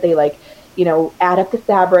price that they add up the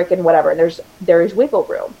fabric and whatever. And there is wiggle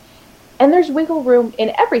room. And there's wiggle room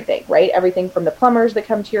in everything, right? Everything from the plumbers that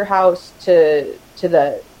come to your house to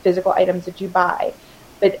the physical items that you buy.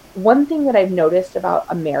 But one thing that I've noticed about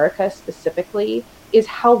America specifically is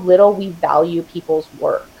how little we value people's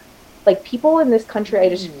work. Like, people in this country, I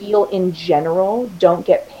just feel in general don't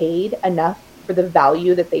get paid enough for the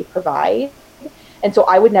value that they provide. And so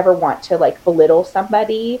I would never want to belittle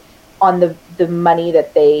somebody on the money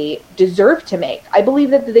that they deserve to make. I believe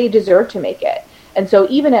that they deserve to make it. And so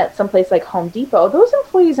even at some place like Home Depot, those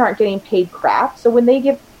employees aren't getting paid crap. So when they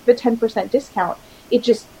give the 10% discount, it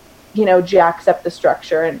just, jacks up the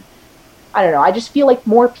structure. And I don't know, I just feel like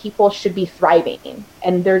more people should be thriving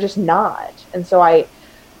and they're just not. And so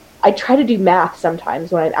I try to do math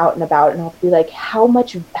sometimes when I'm out and about, and I'll be like, how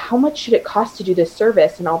much should it cost to do this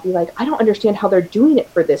service? And I'll be like, I don't understand how they're doing it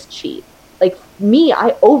for this cheap. Like me,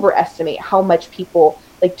 I overestimate how much people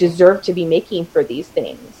deserve to be making for these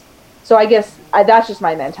things. So I guess that's just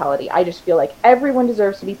my mentality. I just feel like everyone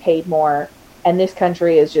deserves to be paid more, and this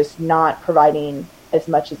country is just not providing as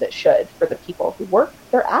much as it should for the people who work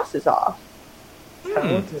their asses off.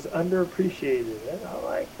 Talent is underappreciated. I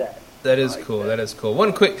like that. That is cool. That is cool.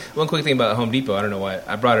 One quick thing about Home Depot. I don't know why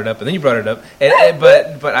I brought it up, and then you brought it up.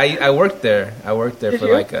 But I worked there. I worked there for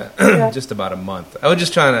just about a month. I was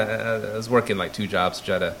just trying to. I was working 2 jobs to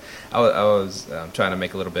try to. I was trying to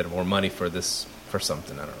make a little bit more money for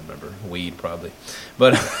something. I don't remember. Weed probably.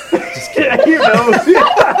 But just kidding.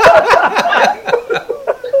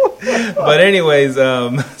 But anyways,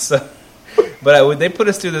 they put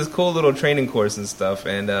us through this cool little training course and stuff,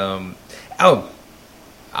 and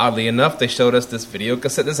oddly enough, they showed us this video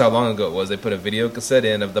cassette. This is how long ago it was. They put a video cassette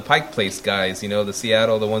in of the Pike Place guys, the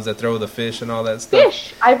Seattle, the ones that throw the fish and all that stuff.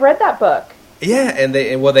 Fish. I've read that book. Yeah, and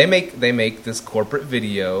they make this corporate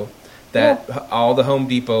video that all the Home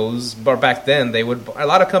Depots, but back then a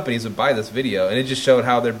lot of companies would buy this video, and it just showed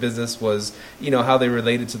how their business was, how they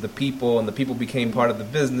related to the people, and the people became part of the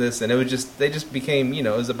business, and they just became, it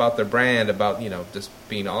was about their brand, about just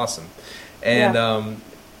being awesome, and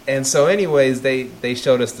And so, anyways, they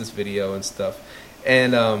showed us this video and stuff.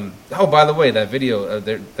 And by the way, that video,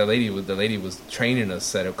 the lady was training us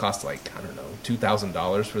said it cost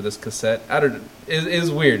 $2,000 for this cassette. It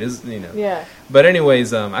was weird, Yeah. But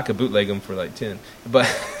anyways, I could bootleg them for 10. But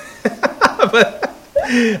but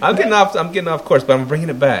I'm getting off course. But I'm bringing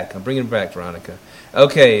it back. Veronica.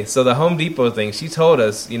 Okay, so the Home Depot thing. She told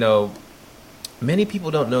us, many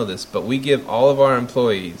people don't know this, but we give all of our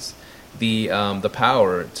employees the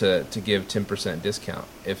power to give 10% discount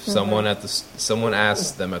if someone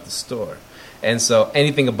asks them at the store. And so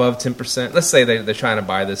anything above 10%, let's say they're trying to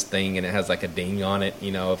buy this thing and it has like a ding on it,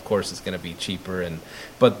 of course it's going to be cheaper,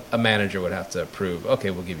 but a manager would have to approve,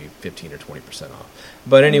 okay, we'll give you 15 or 20% off.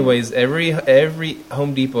 But anyways, every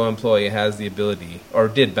Home Depot employee has the ability, or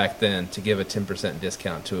did back then, to give a 10%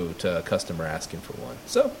 discount to a customer asking for one.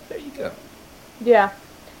 So there you go. Yeah.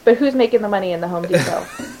 But who's making the money in the Home Depot?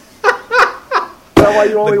 That's why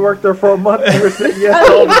you only worked there for a month. You were saying yes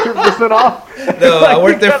to all the 2% off. No, I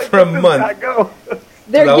worked there for a month.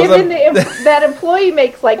 They're giving that employee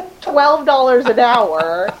makes like $12 an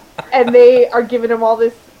hour, and they are giving him all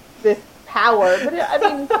this power. But I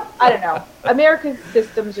mean, I don't know. America's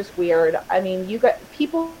system's just weird. I mean, you got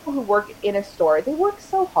people who work in a store. They work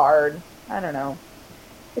so hard. I don't know.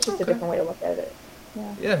 It's just a different way to look at it.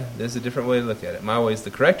 Yeah, there's a different way to look at it. My way is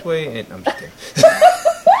the correct way, and I'm just kidding.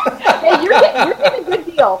 Hey, you're getting a good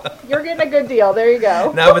deal. You're getting a good deal. There you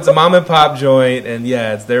go. Now, if it's a mom and pop joint, and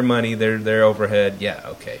it's their money, their overhead,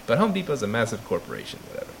 okay. But Home Depot's a massive corporation,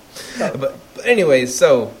 whatever. But anyways,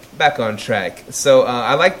 so back on track. So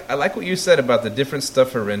I like what you said about the different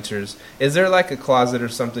stuff for renters. Is there like a closet or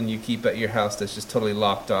something you keep at your house that's just totally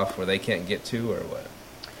locked off where they can't get to, or what?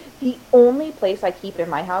 The only place I keep in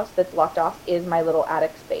my house that's locked off is my little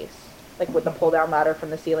attic space, like with the pull-down ladder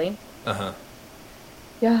from the ceiling. Uh-huh.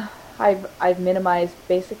 Yeah, I've minimized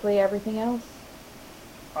basically everything else.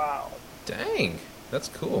 Wow. Dang, that's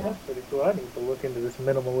cool. That's pretty cool. I need to look into this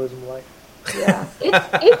minimalism life. Yeah,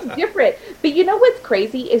 it's different. But you know what's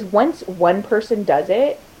crazy is once one person does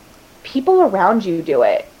it, people around you do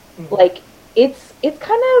it. Mm-hmm. Like it's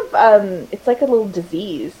kind of it's like a little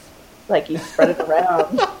disease. Like you spread it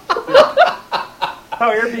around.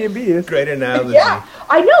 How Airbnb is. Great analogy. Yeah,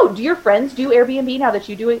 I know. Do your friends do Airbnb now that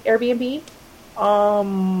you do Airbnb?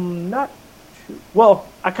 Not too. Well,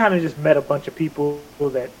 I kind of just met a bunch of people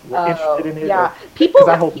that were interested in it. Yeah, people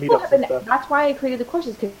have been. That's why I created the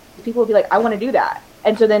courses, because people would be like, "I want to do that,"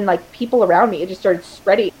 and so then like people around me, it just started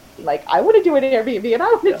spreading. Like, I want to do it in Airbnb, and I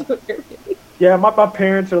want to do it in Airbnb. Yeah, my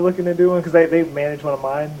parents are looking to do one because they manage one of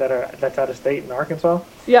mine that's out of state in Arkansas.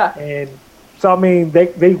 Yeah, and so I mean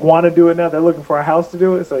they want to do it now. They're looking for a house to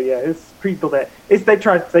do it. So yeah, it's people that they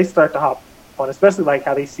start to hop on, especially like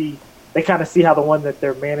how they kind of see how the one that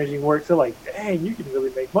they're managing works. They're like, dang, you can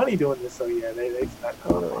really make money doing this. So yeah, they start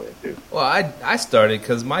on it too. Well, I started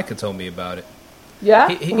because Micah told me about it. Yeah,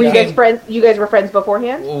 were you guys friends? You guys were friends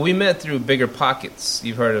beforehand? Well, we met through Bigger Pockets.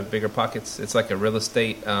 You've heard of Bigger Pockets? It's like a real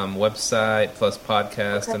estate website plus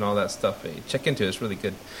podcast and all that stuff. Hey, check into it; it's really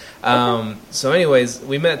good. So, anyways,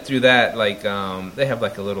 we met through that. Like, they have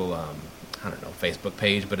like a little, I don't know, Facebook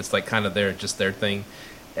page, but it's like kind of just their thing.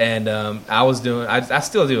 And I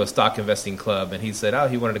still do a stock investing club, and he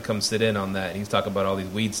said, he wanted to come sit in on that. And he's talking about all these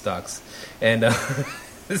weed stocks, and.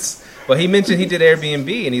 Well, he mentioned he did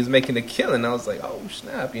Airbnb and he was making a killing. I was like, oh,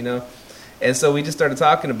 snap, And so we just started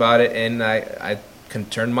talking about it, and I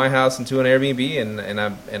turned my house into an Airbnb,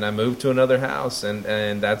 and I moved to another house,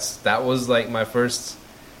 and that was like my first.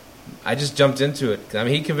 I just jumped into it. I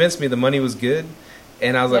mean, he convinced me the money was good,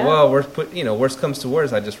 and I was like, well, worst comes to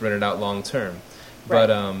worst, I just rent it out long term. Right.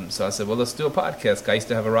 But so I said, well, let's do a podcast. I used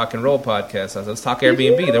to have a rock and roll podcast. I said, let's talk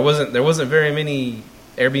Airbnb. There wasn't very many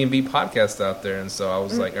Airbnb podcasts out there, and so I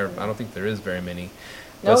was like, I don't think there is very many.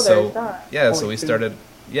 No, there's not. Yeah, so we started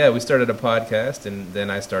a podcast, and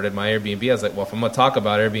then I started my Airbnb. I was like, well, if I'm gonna talk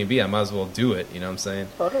about Airbnb, I might as well do it. You know what I'm saying?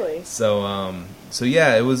 Totally. So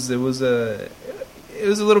yeah, it was a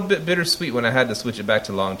little bit bittersweet when I had to switch it back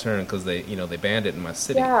to long term because they banned it in my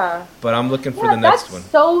city. Yeah. But I'm looking for the next one.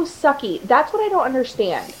 That's so sucky. That's what I don't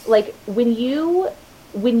understand. Like when you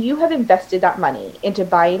have invested that money into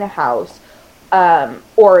buying a house.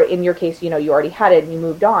 Or in your case, you already had it and you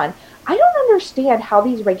moved on. I don't understand how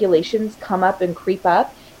these regulations come up and creep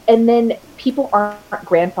up, and then people aren't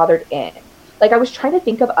grandfathered in. Like, I was trying to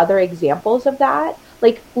think of other examples of that.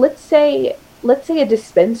 Like, let's say a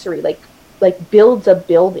dispensary, like builds a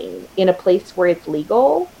building in a place where it's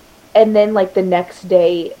legal, and then like the next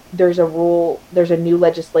day there's a new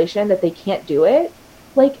legislation that they can't do it.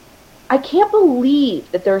 Like, I can't believe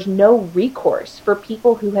that there's no recourse for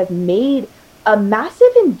people who have made a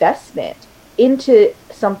massive investment into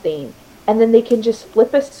something, and then they can just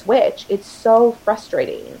flip a switch. It's so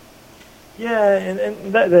frustrating. Yeah,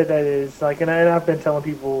 and that is like, and I've been telling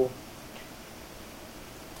people,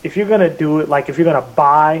 if you're gonna do it, like if you're gonna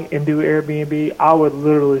buy and do Airbnb, I would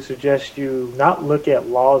literally suggest you not look at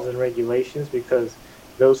laws and regulations because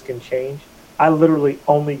those can change. I literally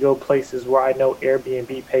only go places where I know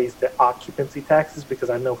Airbnb pays the occupancy taxes,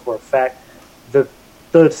 because I know for a fact the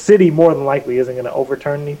city more than likely isn't going to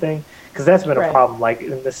overturn anything, because that's been a problem. Like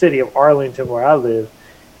in the city of Arlington where I live,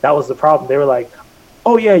 that was the problem. They were like,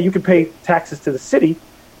 oh yeah, you can pay taxes to the city,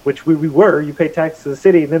 which we were. You pay taxes to the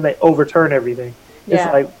city, and then they overturn everything. Yeah.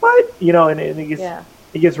 It's like, what? You know, and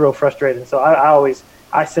it gets real frustrating. So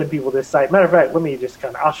I send people this site. Matter of fact, let me just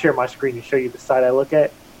I'll share my screen and show you the site I look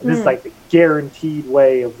at. This is like the guaranteed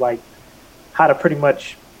way of like how to pretty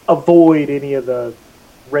much avoid any of the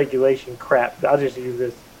regulation crap. I'll just use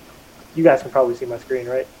this. You guys can probably see my screen,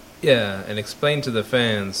 right? Yeah, and explain to the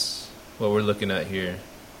fans what we're looking at here.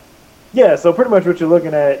 Yeah, so pretty much what you're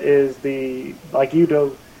looking at is you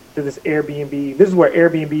go to this Airbnb. This is where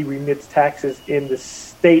Airbnb remits taxes in the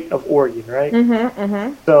state of Oregon, right?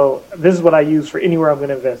 So this is what I use for anywhere I'm going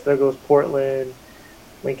to invest. There goes Portland,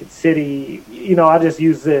 Lincoln City. You know, I just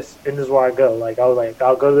use this, and this is where I go.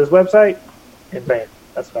 I'll go to this website, and bam,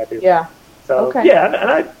 that's what I do. Yeah. So yeah,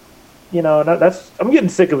 and I'm getting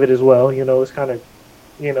sick of it as well. You know, it's kind of,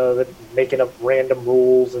 you know, making up random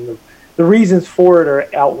rules, and the reasons for it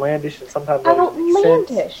are outlandish, and sometimes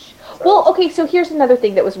outlandish. Well, okay, so here's another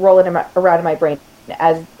thing that was rolling around in my brain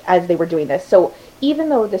as they were doing this. So even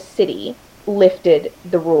though the city lifted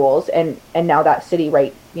the rules, and now that city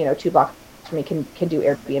right, 2 blocks from me can do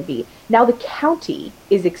Airbnb, now the county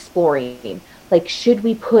is exploring, like, should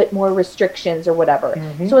we put more restrictions or whatever?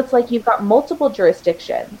 So it's like you've got multiple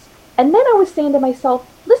jurisdictions. And then I was saying to myself,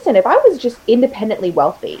 listen, if I was just independently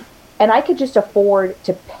wealthy and I could just afford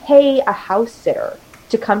to pay a house sitter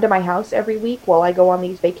to come to my house every week while I go on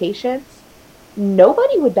these vacations,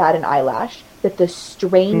 nobody would bat an eyelash that the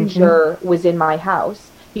stranger was in my house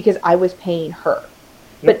because I was paying her.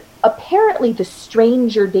 But apparently the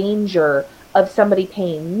stranger danger of somebody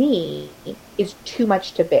paying me is too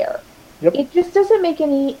much to bear. It just doesn't make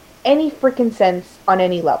any freaking sense on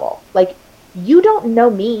any level. Like, you don't know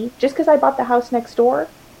me. Just because I bought the house next door,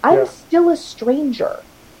 I'm still a stranger.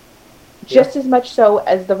 Just as much so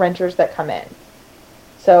as the renters that come in.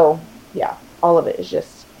 So, yeah, all of it is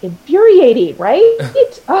just infuriating, right?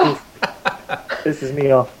 This is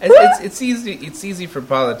me off. It's easy for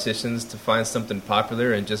politicians to find something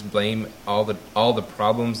popular and just blame all the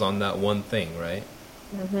problems on that one thing, right?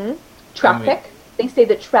 Traffic. They say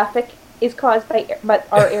that traffic is caused by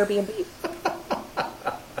our Airbnbs.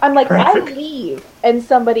 I'm like, I leave and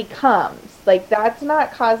somebody comes. Like, that's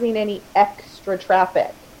not causing any extra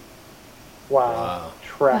traffic. Wow.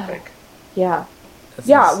 Traffic. Yeah.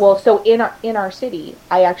 Yeah, well, so in our city,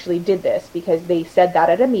 I actually did this because they said that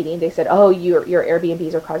at a meeting. They said, oh, your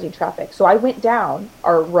Airbnbs are causing traffic. So I went down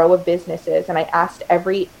our row of businesses and I asked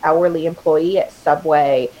every hourly employee at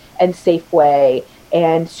Subway and Safeway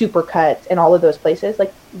and Supercuts and all of those places,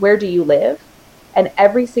 like, where do you live? And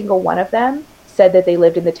every single one of them said that they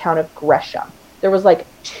lived in the town of Gresham. There was like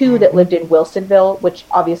 2 that lived in Wilsonville, which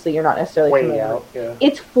obviously you're not necessarily familiar with. Yeah.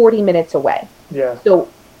 It's 40 minutes away. Yeah. So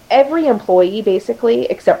every employee, basically,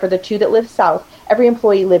 except for the 2 that lived south, every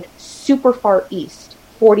employee lived super far east,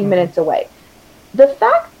 40 minutes away. The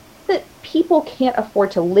fact that people can't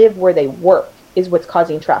afford to live where they work is what's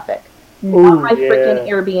causing traffic, not my freaking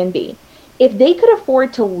Airbnb. If they could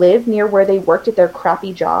afford to live near where they worked at their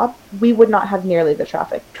crappy job, we would not have nearly the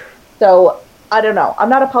traffic. So, I don't know. I'm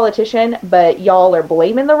not a politician, but y'all are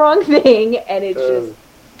blaming the wrong thing, and it's just...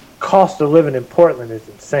 Cost of living in Portland is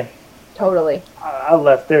insane. Totally. I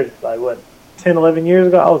left there, 10, 11 years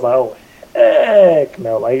ago? I was like, oh, heck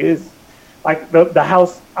no. Like, it's... Like, the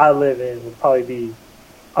house I live in would probably be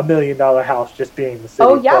 $1 million house just being in the city.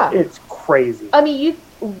 Oh, yeah. But it's crazy. I mean,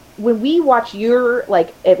 when we watch your,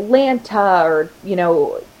 like, Atlanta or,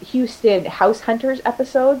 Houston House Hunters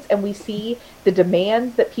episodes and we see the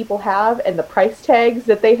demands that people have and the price tags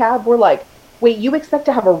that they have, we're like, wait, you expect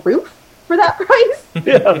to have a roof for that price?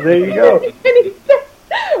 Yeah, there you go.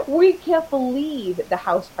 We can't believe the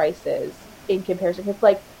house prices in comparison. It's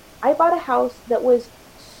like, I bought a house that was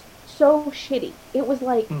so shitty. It was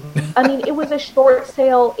like, I mean, it was a short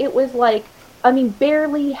sale. It was like, I mean,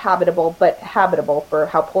 barely habitable, but habitable for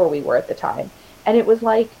how poor we were at the time. And it was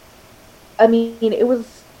like, I mean, it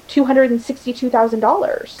was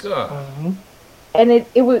 $262,000. And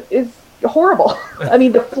it was horrible. I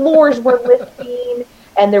mean, the floors were lifting,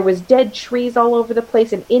 and there was dead trees all over the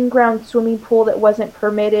place, an in-ground swimming pool that wasn't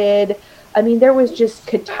permitted. I mean, there was just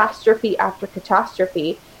catastrophe after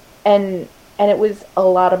catastrophe. And it was a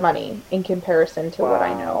lot of money in comparison to what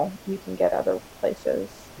I know you can get other places.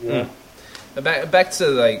 Yeah. Back to,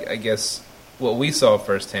 like, I guess what we saw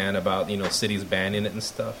firsthand about, cities banning it and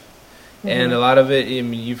stuff. And a lot of it, I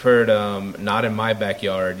mean, you've heard, not in my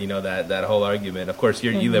backyard, you know, that whole argument. Of course,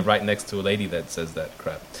 you live right next to a lady that says that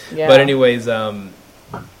crap. Yeah. But anyways,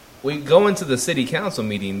 we go into the city council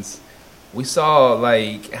meetings. We saw,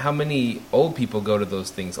 like, how many old people go to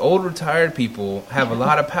those things. Old retired people have a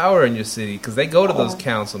lot of power in your city because they go to those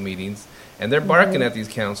council meetings, and they're barking at these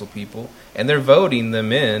council people, and they're voting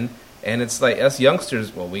them in. And it's like us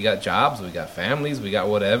youngsters, well, we got jobs, we got families, we got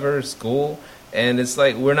whatever, school. And it's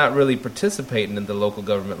like we're not really participating in the local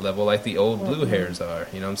government level like the old blue hairs are.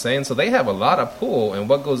 You know what I'm saying? So they have a lot of pull in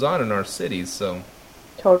what goes on in our cities. So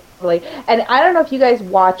totally. And I don't know if you guys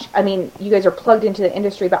watch, I mean, you guys are plugged into the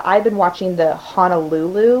industry, but I've been watching the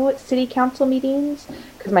Honolulu city council meetings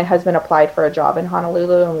because my husband applied for a job in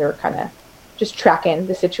Honolulu and we were kind of just tracking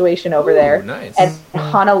the situation over there. Nice. And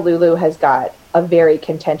Honolulu has got a very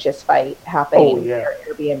contentious fight happening with their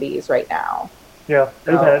Airbnbs right now. Yeah,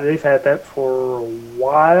 they've had that for a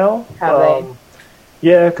while. Have they?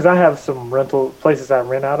 Yeah, because I have some rental places I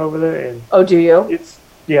rent out over there, and do you? It's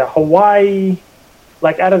Hawaii.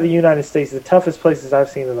 Like out of the United States, the toughest places I've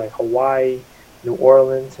seen are like Hawaii, New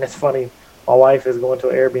Orleans. And it's funny, my wife is going to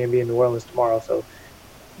an Airbnb in New Orleans tomorrow, so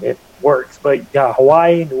it works. But yeah,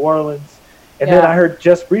 Hawaii, New Orleans, and then I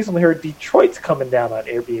just recently heard Detroit's coming down on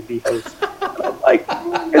Airbnb hosts. Like,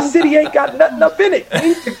 the city ain't got nothing up in it. You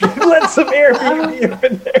need to let some Airbnb up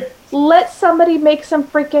in there. Let somebody make some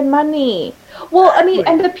freaking money. Well, I mean,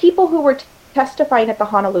 and the people who were testifying at the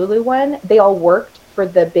Honolulu one, they all worked for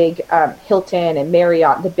the big Hilton and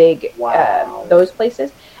Marriott, the big, those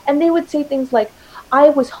places. And they would say things like, I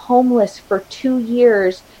was homeless for 2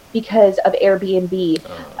 years because of Airbnb.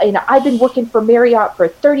 You know, I've been working for Marriott for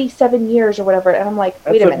 37 years or whatever. And I'm like,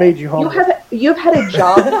 wait a minute. Made you homeless. You've had a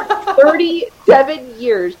job for 37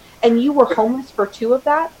 years and you were homeless for 2 of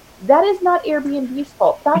that? That is not Airbnb's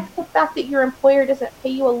fault. That's the fact that your employer doesn't pay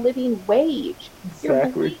you a living wage.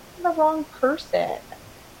 Exactly. You're blaming the wrong person.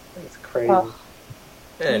 That's crazy.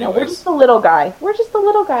 You know, we're just a little guy. We just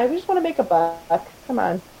want to make a buck. Come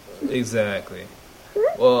on. Exactly.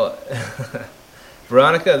 Well,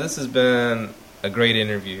 Veronica, this has been a great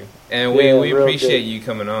interview, and we appreciate you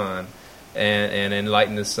coming on and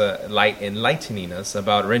enlightening us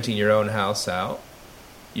about renting your own house out,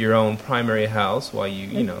 your own primary house, while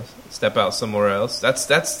you know step out somewhere else. That's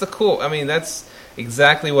the cool. I mean, that's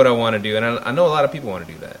exactly what I want to do, and I know a lot of people want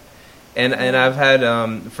to do that. And I've had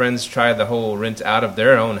friends try the whole rent out of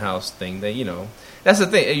their own house thing. They, you know, that's the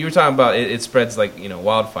thing you were talking about. It spreads like, you know,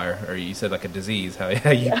 wildfire, or you said like a disease, how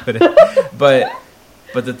you put it.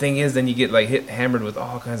 But the thing is, then you get like hammered with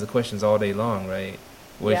all kinds of questions all day long, right?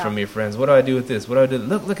 From your friends. What do I do with this? What do I do?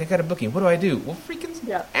 Look, I got a booking. What do I do? Well, freaking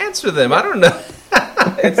answer them. I don't know.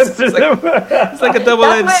 It's like a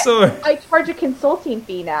double-edged sword. I charge a consulting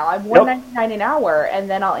fee now. I'm $1.99 an hour, and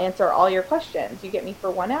then I'll answer all your questions. You get me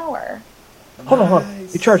for 1 hour. Hold on.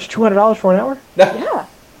 You charge $200 for an hour? Yeah.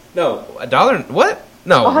 No, $1. What?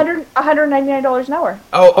 No. $199 an hour.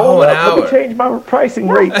 Oh, an hour. Let me change my pricing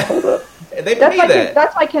rate. Hold up. And they pay that.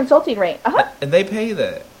 That's my consulting rate. And they pay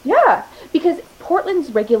that. Yeah, because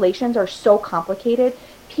Portland's regulations are so complicated.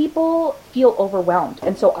 People feel overwhelmed,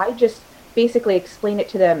 and so I just basically explain it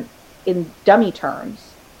to them in dummy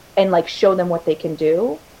terms and like show them what they can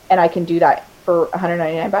do, and I can do that for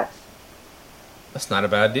 $199. That's not a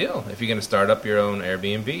bad deal if you're going to start up your own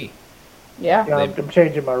Airbnb. Yeah, I'm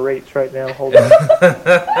changing my rates right now. Hold on.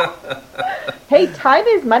 Hey, time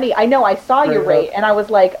is money. I know. I saw your rate, and I was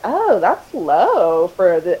like, "Oh, that's low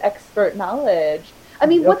for the expert knowledge." I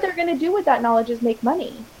mean, what they're going to do with that knowledge is make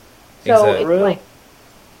money. So it's like,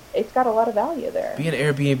 it's got a lot of value there. Be an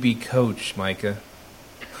Airbnb coach, Micah.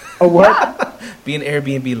 A what? Be an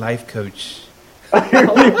Airbnb life coach.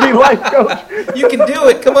 Airbnb life coach. You can do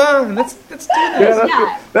it. Come on, let's do this.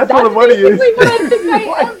 Yeah, that's where the money is. What I think I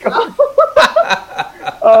am.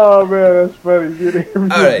 Oh man, that's funny.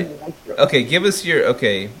 All right. Okay, give us your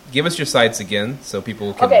sites again so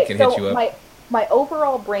people can hit you up. My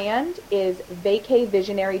overall brand is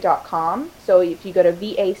vacayvisionary.com. So if you go to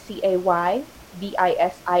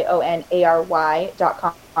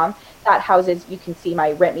VACAYVISIONARY.com, that houses, you can see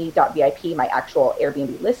my rentme.vip, my actual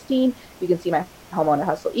Airbnb listing. You can see my Homeowner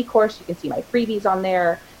Hustle e-course. You can see my freebies on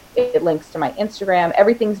there. It links to my Instagram.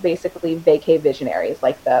 Everything's basically Vacay Visionary. It's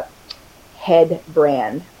like the head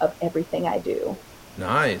brand of everything I do.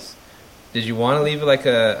 Nice. Did you want to leave like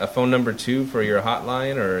a phone number too for your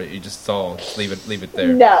hotline, or you just leave it there?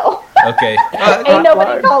 No. Okay. Ain't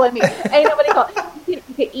nobody calling me. Ain't nobody calling. You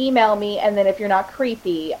can email me, and then if you're not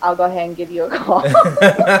creepy, I'll go ahead and give you a call.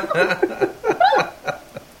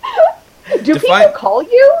 Do people call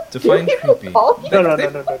you? Define creepy. No.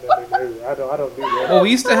 I don't do that. Well, we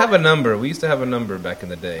used to have a number back in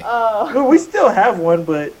the day. Well, we still have one,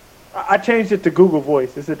 but I changed it to Google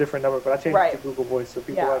Voice. It's a different number, but I changed it to Google Voice so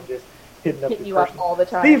people aren't just hitting you up all the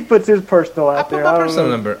time. Steve puts his personal out there. I put my personal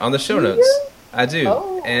number on the show notes. I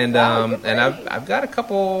do, and I've got a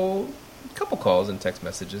couple calls and text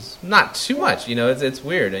messages. Not too much, It's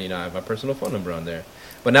weird, and I have my personal phone number on there.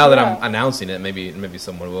 But now that I'm announcing it, maybe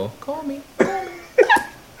someone will call me.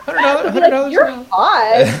 $100. You're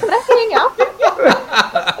hot. Can I hang out with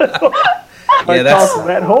you? Yeah, that's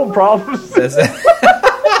at home problems.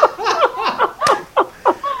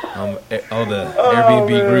 All the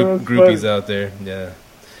Airbnb groupies out there. Yeah.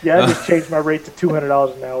 Yeah, I just changed my rate to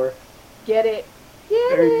 $200 an hour. Get it.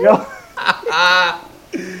 There you go.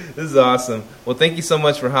 This is awesome. Well, thank you so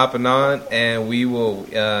much for hopping on, and we will,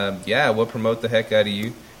 we'll promote the heck out of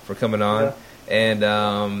you for coming on. Yeah.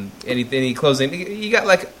 And any closing? You got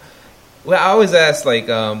I always ask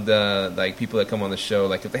the people that come on the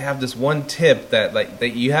show, if they have this one tip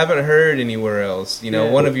that you haven't heard anywhere else.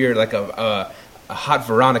 One of your a hot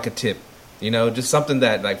Veronica tip. Just something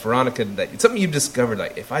that Veronica something you've discovered.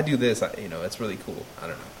 If I do this, it's really cool. I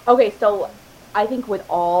don't know. Okay, so I think with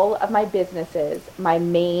all of my businesses, my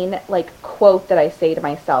main quote that I say to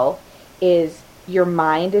myself is, your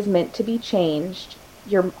mind is meant to be changed.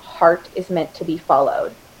 Your heart is meant to be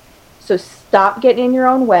followed. So stop getting in your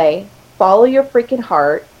own way, follow your freaking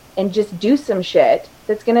heart, and just do some shit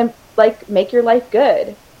that's going to make your life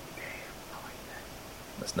good.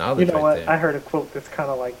 That's knowledge. You know what? There. I heard a quote that's kind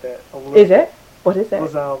of like that. Is it? What is it? It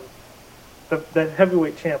was the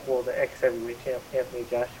heavyweight champ, the ex-heavyweight champ, Anthony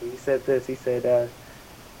Joshua. He said this. He said,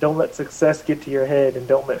 "Don't let success get to your head, and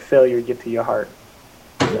don't let failure get to your heart."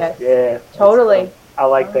 Yes. Yeah. Totally. I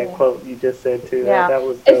like that quote you just said too. Yeah. That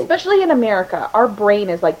was dope. Especially in America, our brain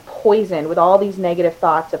is poisoned with all these negative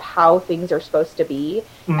thoughts of how things are supposed to be.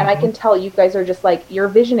 Mm-hmm. And I can tell you guys are just you're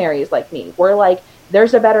visionaries like me. We're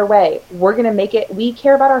there's a better way. We're going to make it. We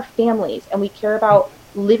care about our families, and we care about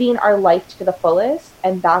living our life to the fullest.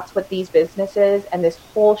 And that's what these businesses and this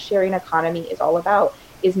whole sharing economy is all about,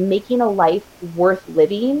 is making a life worth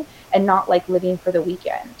living and not living for the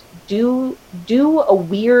weekend. Do a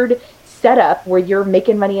weird setup where you're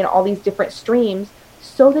making money in all these different streams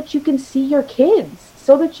so that you can see your kids,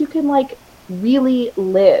 so that you can really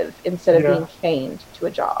live instead of being chained to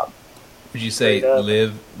a job. Would you say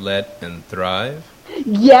live, let, and thrive?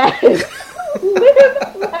 Yes.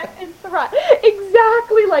 Live, let, and thrive.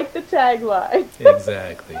 Exactly like the tagline.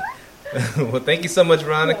 Exactly. Well, thank you so much,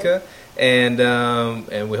 Veronica. And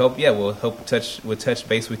we hope we'll touch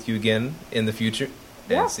base with you again in the future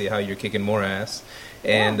and see how you're kicking more ass.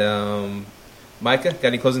 And Micah, got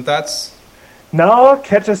any closing thoughts? No,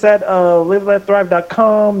 catch us at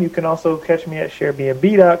liveletthrive.com. You can also catch me at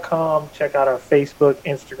sharebnb.com. Check out our Facebook,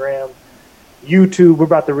 Instagram, YouTube. We're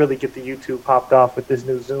about to really get the YouTube popped off with this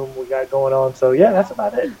new Zoom we got going on. So yeah, that's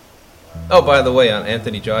about it. Oh, by the way, on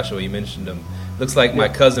Anthony Joshua, you mentioned him. Looks like my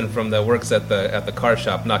cousin from that works at the car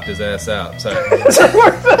shop knocked his ass out. Sorry.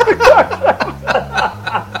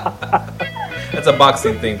 That's a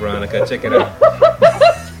boxing thing, Veronica. Check it out.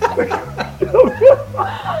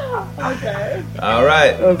 Okay. All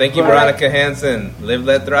right. Thank you, Veronica Hansen. Live,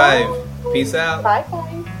 let, thrive. Peace out. Bye.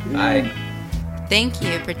 Bye. Thank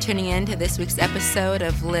you for tuning in to this week's episode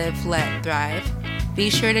of Live, Let, Thrive. Be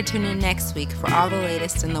sure to tune in next week for all the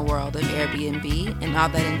latest in the world of Airbnb and all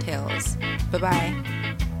that entails. Bye-bye.